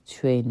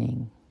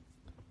training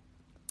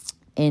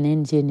in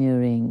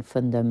engineering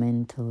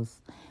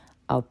fundamentals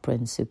or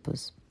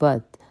principles,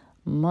 but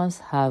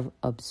must have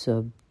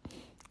absorbed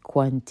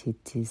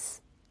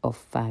quantities of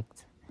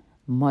fact,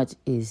 much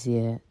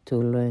easier to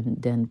learn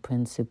than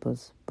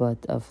principles,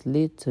 but of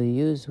little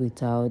use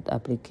without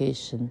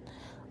application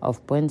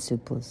of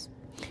principles.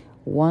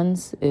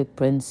 Once a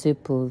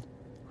principle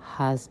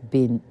has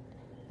been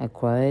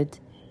acquired,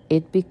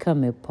 it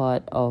becomes a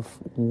part of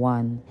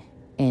one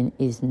and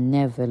is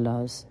never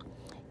lost.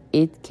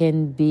 It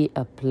can be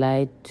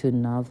applied to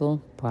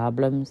novel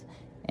problems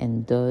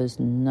and does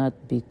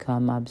not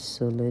become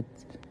absolute,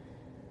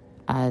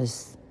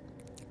 as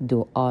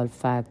do all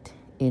facts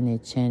in a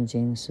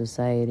changing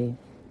society.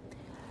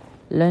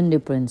 Learn the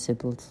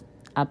principles,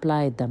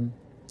 apply them.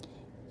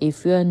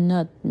 If you are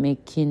not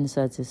making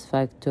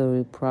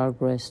satisfactory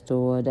progress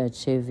toward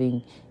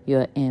achieving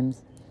your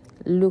aims,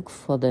 look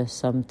for the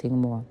something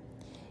more.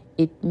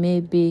 It may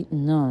be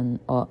known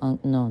or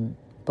unknown,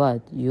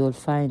 but you'll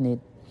find it.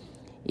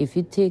 If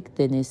you take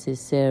the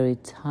necessary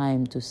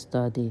time to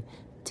study,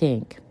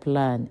 think,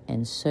 plan,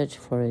 and search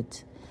for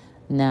it.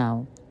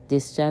 Now,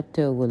 this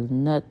chapter will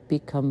not be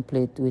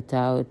complete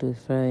without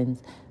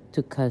reference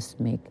to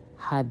cosmic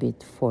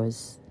habit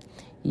force.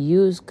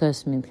 Use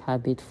cosmic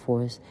habit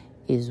force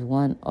is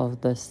one of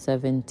the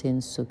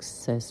 17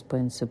 success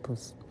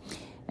principles,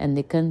 and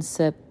the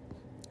concept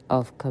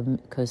of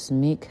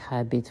cosmic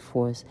habit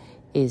force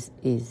is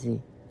easy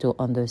to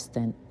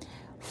understand,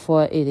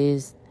 for it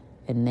is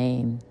a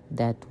name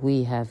that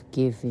we have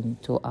given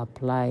to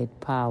applied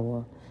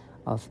power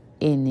of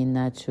any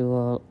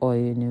natural or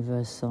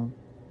universal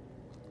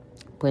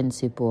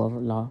principle of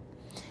law,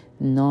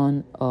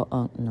 known or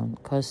unknown.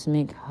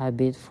 Cosmic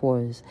habit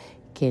force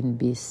can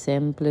be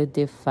simply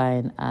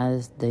defined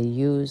as the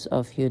use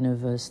of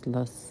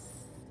universal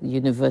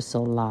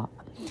law,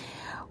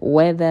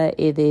 whether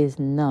it is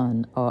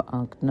known or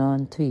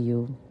unknown to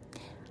you.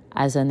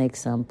 As an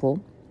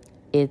example,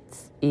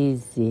 it's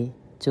easy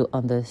to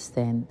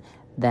understand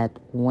that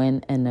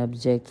when an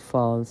object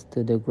falls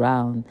to the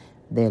ground,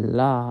 the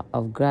law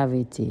of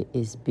gravity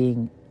is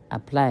being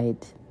applied.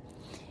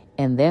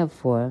 And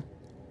therefore,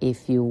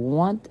 if you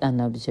want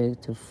an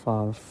object to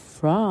fall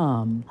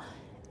from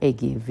a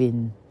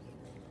given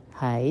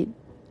height,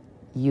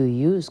 you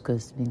use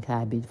cosmic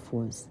habit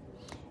force.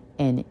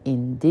 And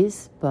in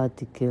this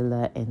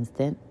particular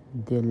instance,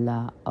 the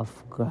law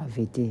of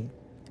gravity.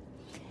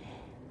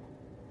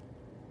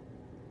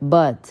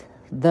 But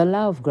the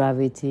law of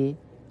gravity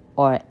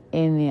or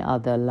any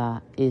other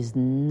law is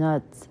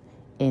not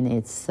in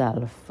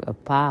itself a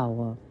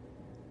power.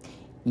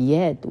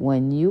 Yet,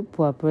 when you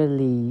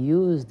properly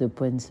use the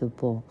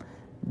principle,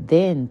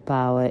 then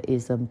power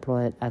is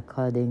employed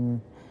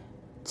according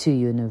to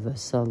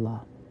universal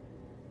law.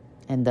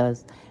 And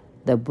thus,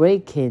 the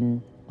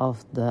breaking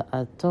of the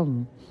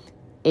atom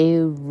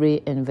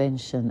every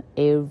invention,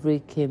 every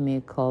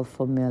chemical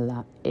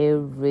formula,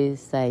 every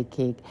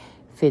psychic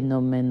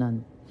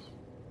phenomenon,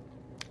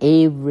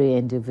 every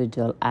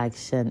individual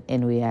action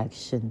and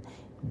reaction,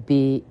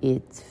 be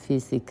it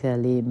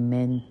physically,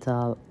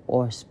 mental,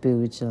 or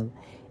spiritual,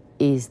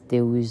 is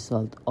the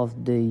result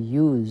of the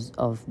use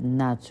of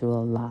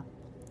natural law.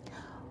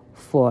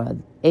 For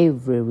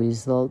every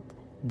result,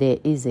 there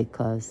is a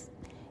cause,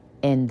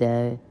 and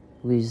the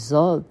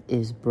result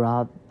is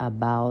brought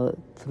about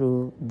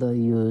through the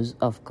use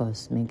of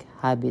cosmic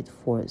habit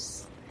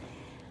force.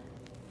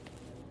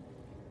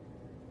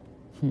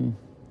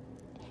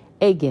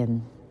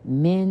 Again,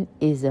 man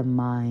is a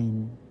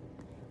mind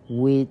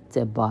with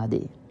a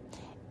body,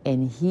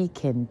 and he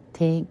can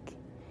think.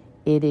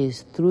 It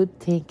is through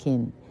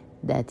thinking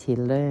that he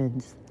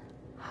learns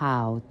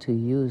how to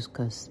use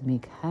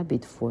cosmic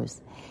habit force,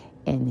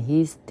 and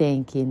his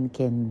thinking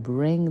can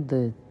bring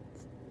the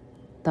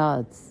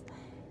thoughts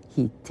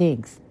he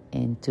thinks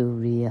into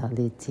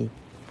reality.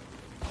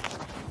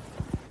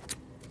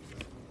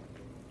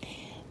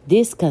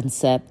 This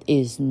concept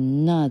is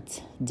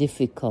not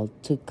difficult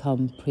to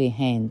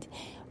comprehend,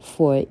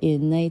 for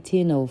in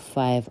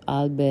 1905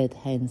 Albert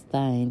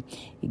Einstein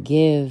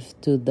gave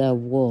to the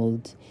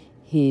world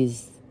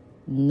his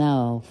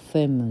now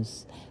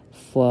famous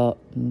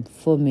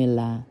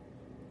formula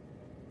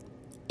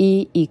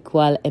E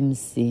equal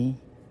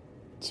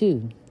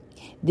mc2.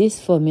 This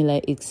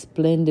formula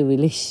explains the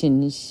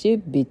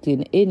relationship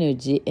between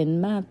energy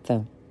and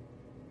matter.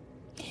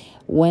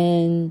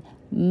 When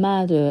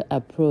matter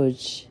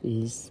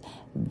approaches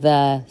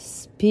the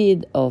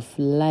speed of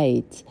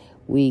light,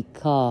 we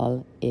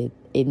call it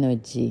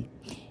energy,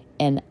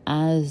 and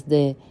as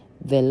the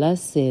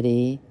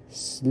velocity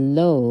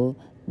slows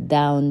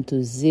down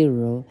to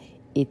zero,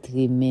 it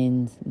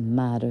remains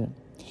matter.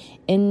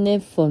 In the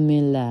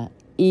formula,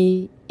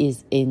 E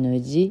is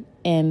energy,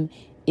 M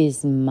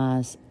is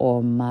mass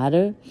or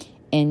matter,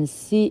 and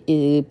C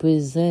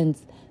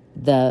represents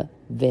the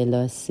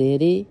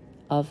velocity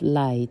of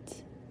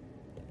light.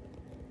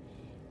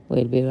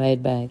 We'll be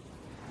right back.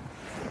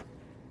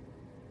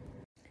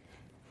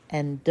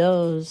 And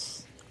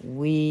thus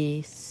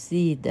we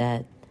see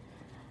that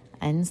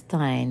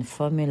Einstein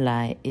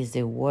formula is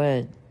a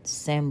word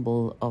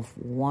symbol of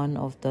one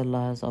of the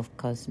laws of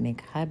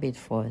cosmic habit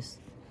force.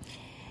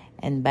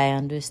 And by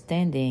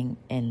understanding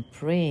and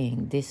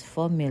praying this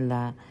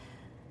formula,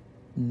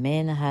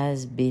 man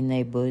has been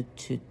able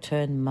to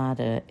turn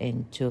matter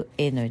into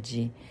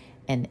energy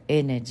and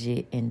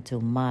energy into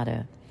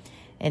matter,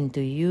 and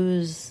to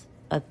use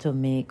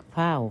atomic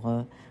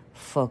power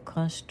for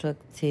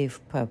constructive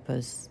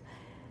purposes,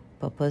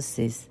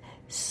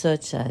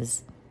 such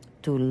as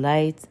to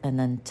light an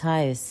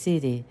entire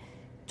city,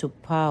 to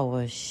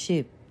power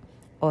ship,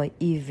 or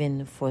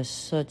even for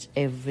such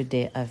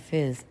everyday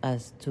affairs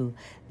as to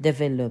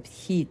develop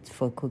heat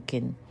for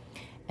cooking,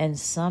 and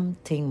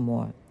something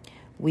more.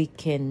 We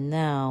can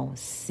now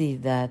see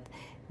that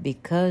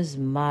because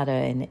matter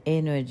and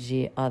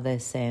energy are the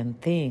same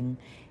thing,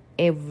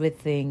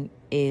 everything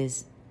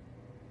is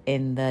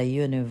in the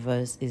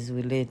universe is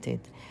related.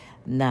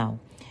 Now,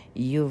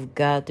 you've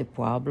got a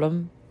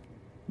problem,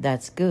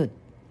 that's good.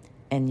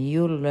 And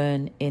you'll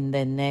learn in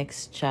the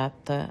next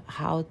chapter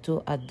how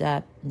to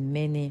adapt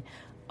many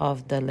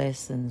of the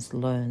lessons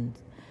learned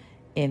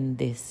in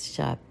this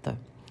chapter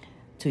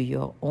to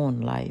your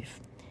own life.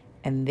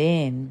 And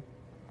then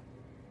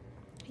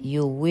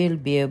you will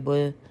be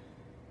able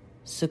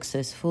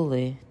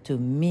successfully to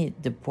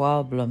meet the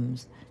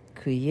problems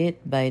created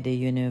by the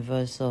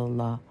universal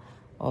law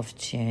of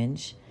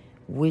change,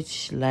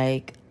 which,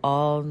 like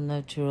all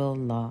natural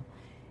law,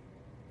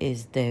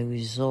 is the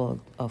result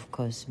of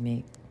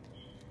cosmic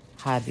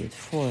habit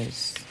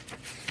force.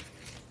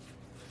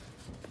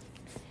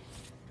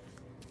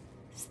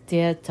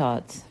 Steer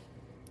thoughts.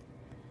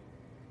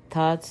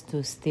 Thoughts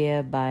to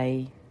steer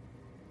by,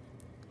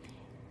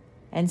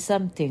 and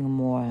something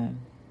more.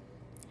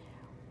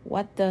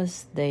 What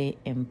does the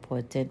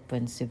important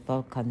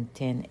principle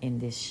contained in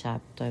this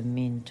chapter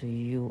mean to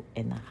you,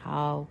 and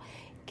how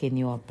can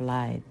you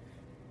apply it?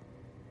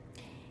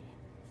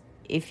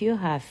 If you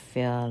have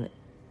failed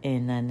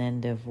in an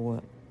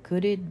endeavor,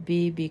 could it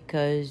be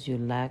because you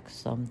lack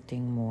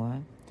something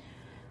more?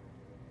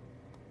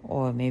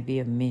 Or maybe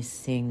a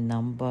missing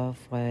number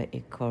for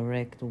a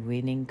correct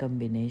winning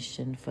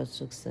combination for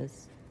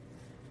success?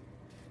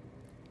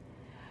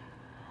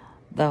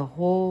 The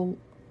whole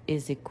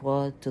is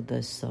equal to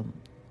the sum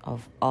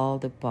of all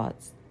the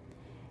parts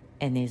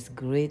and is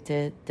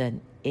greater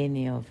than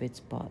any of its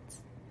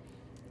parts.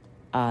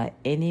 Are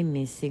any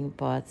missing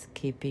parts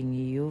keeping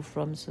you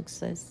from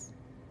success?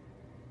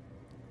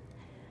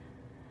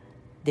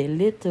 The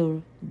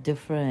little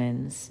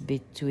difference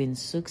between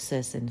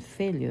success and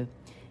failure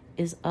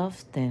is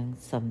often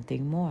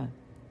something more.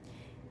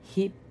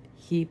 Hip,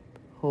 hip,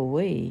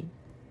 hooray,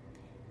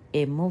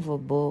 a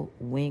movable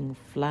wing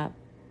flap,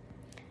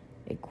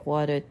 a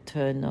quarter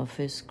turn of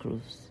a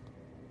screw.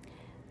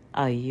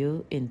 Are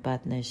you in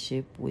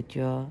partnership with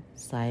your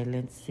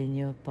silent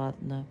senior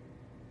partner?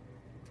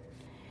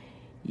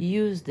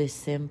 Use the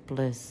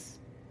simplest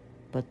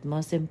but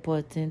most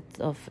important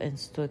of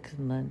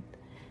instrument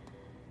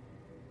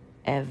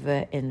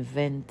ever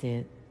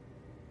invented,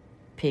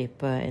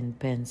 paper and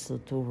pencil,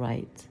 to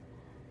write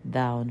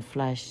down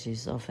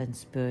flashes of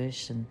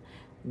inspiration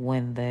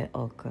when they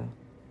occur.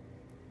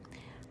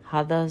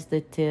 How does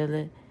the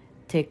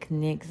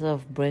techniques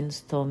of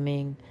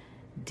brainstorming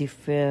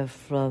differ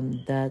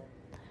from that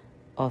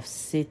of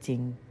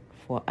sitting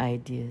for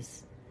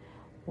ideas?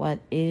 What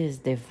is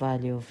the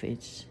value of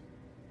each?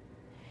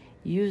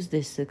 Use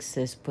the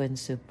success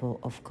principle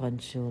of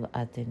control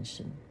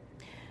attention.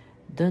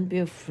 Don't be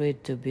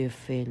afraid to be a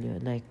failure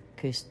like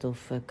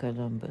Christopher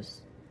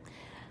Columbus.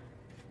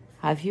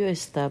 Have you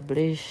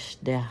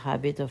established the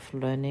habit of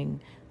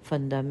learning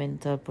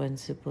fundamental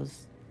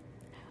principles?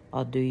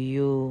 Or do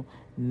you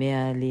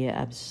merely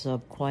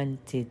absorb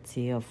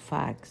quantity of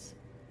facts?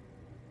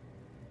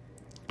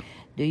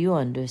 Do you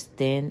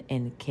understand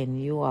and can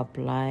you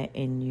apply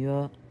in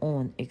your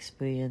own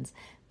experience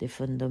the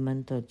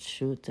fundamental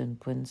truth and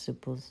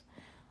principles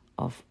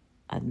of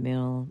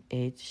Admiral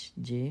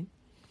H.G.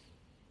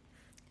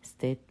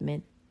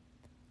 statement?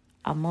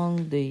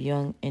 Among the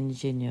young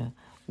engineers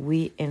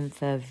we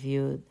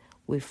interviewed,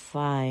 we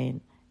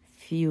find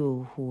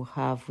few who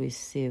have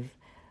received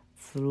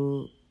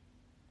through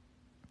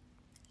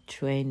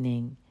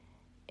training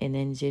in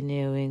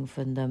engineering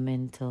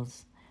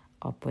fundamentals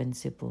or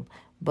principles,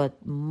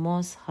 but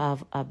most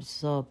have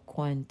absorbed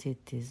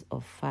quantities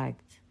of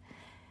facts,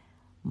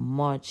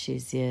 much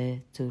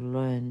easier to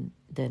learn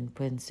than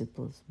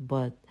principles,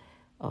 but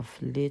of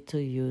little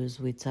use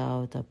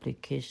without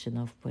application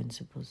of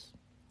principles.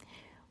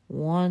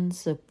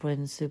 Once a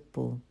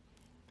principle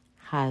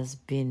has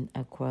been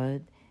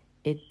acquired,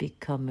 it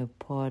becomes a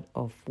part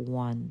of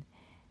one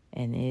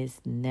and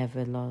is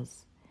never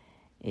lost.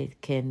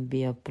 It can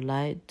be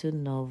applied to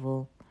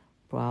novel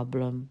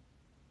problems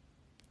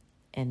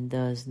and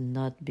does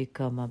not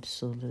become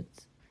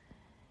absolute,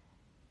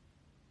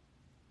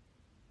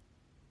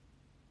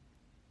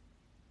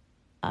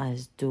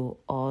 as do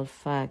all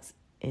facts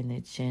in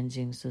a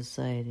changing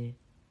society.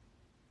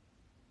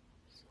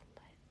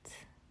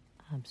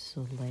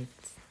 Absolute.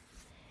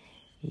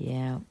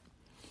 Yeah.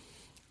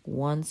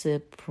 Once a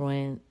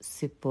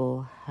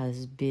principle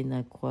has been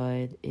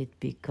acquired, it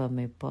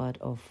becomes a part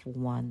of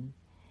one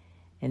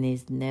and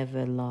is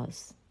never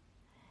lost.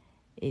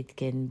 It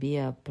can be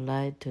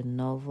applied to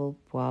novel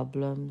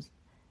problems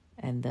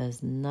and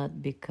does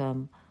not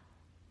become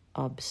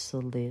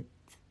obsolete,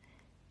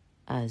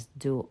 as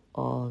do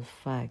all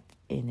facts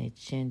in a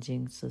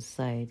changing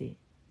society.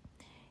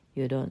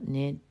 You don't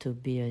need to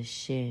be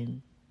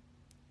ashamed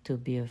to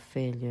be a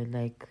failure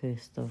like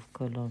Christopher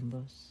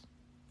Columbus.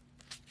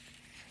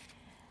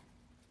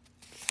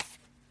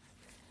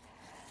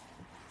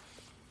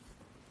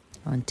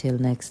 Until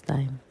next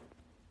time.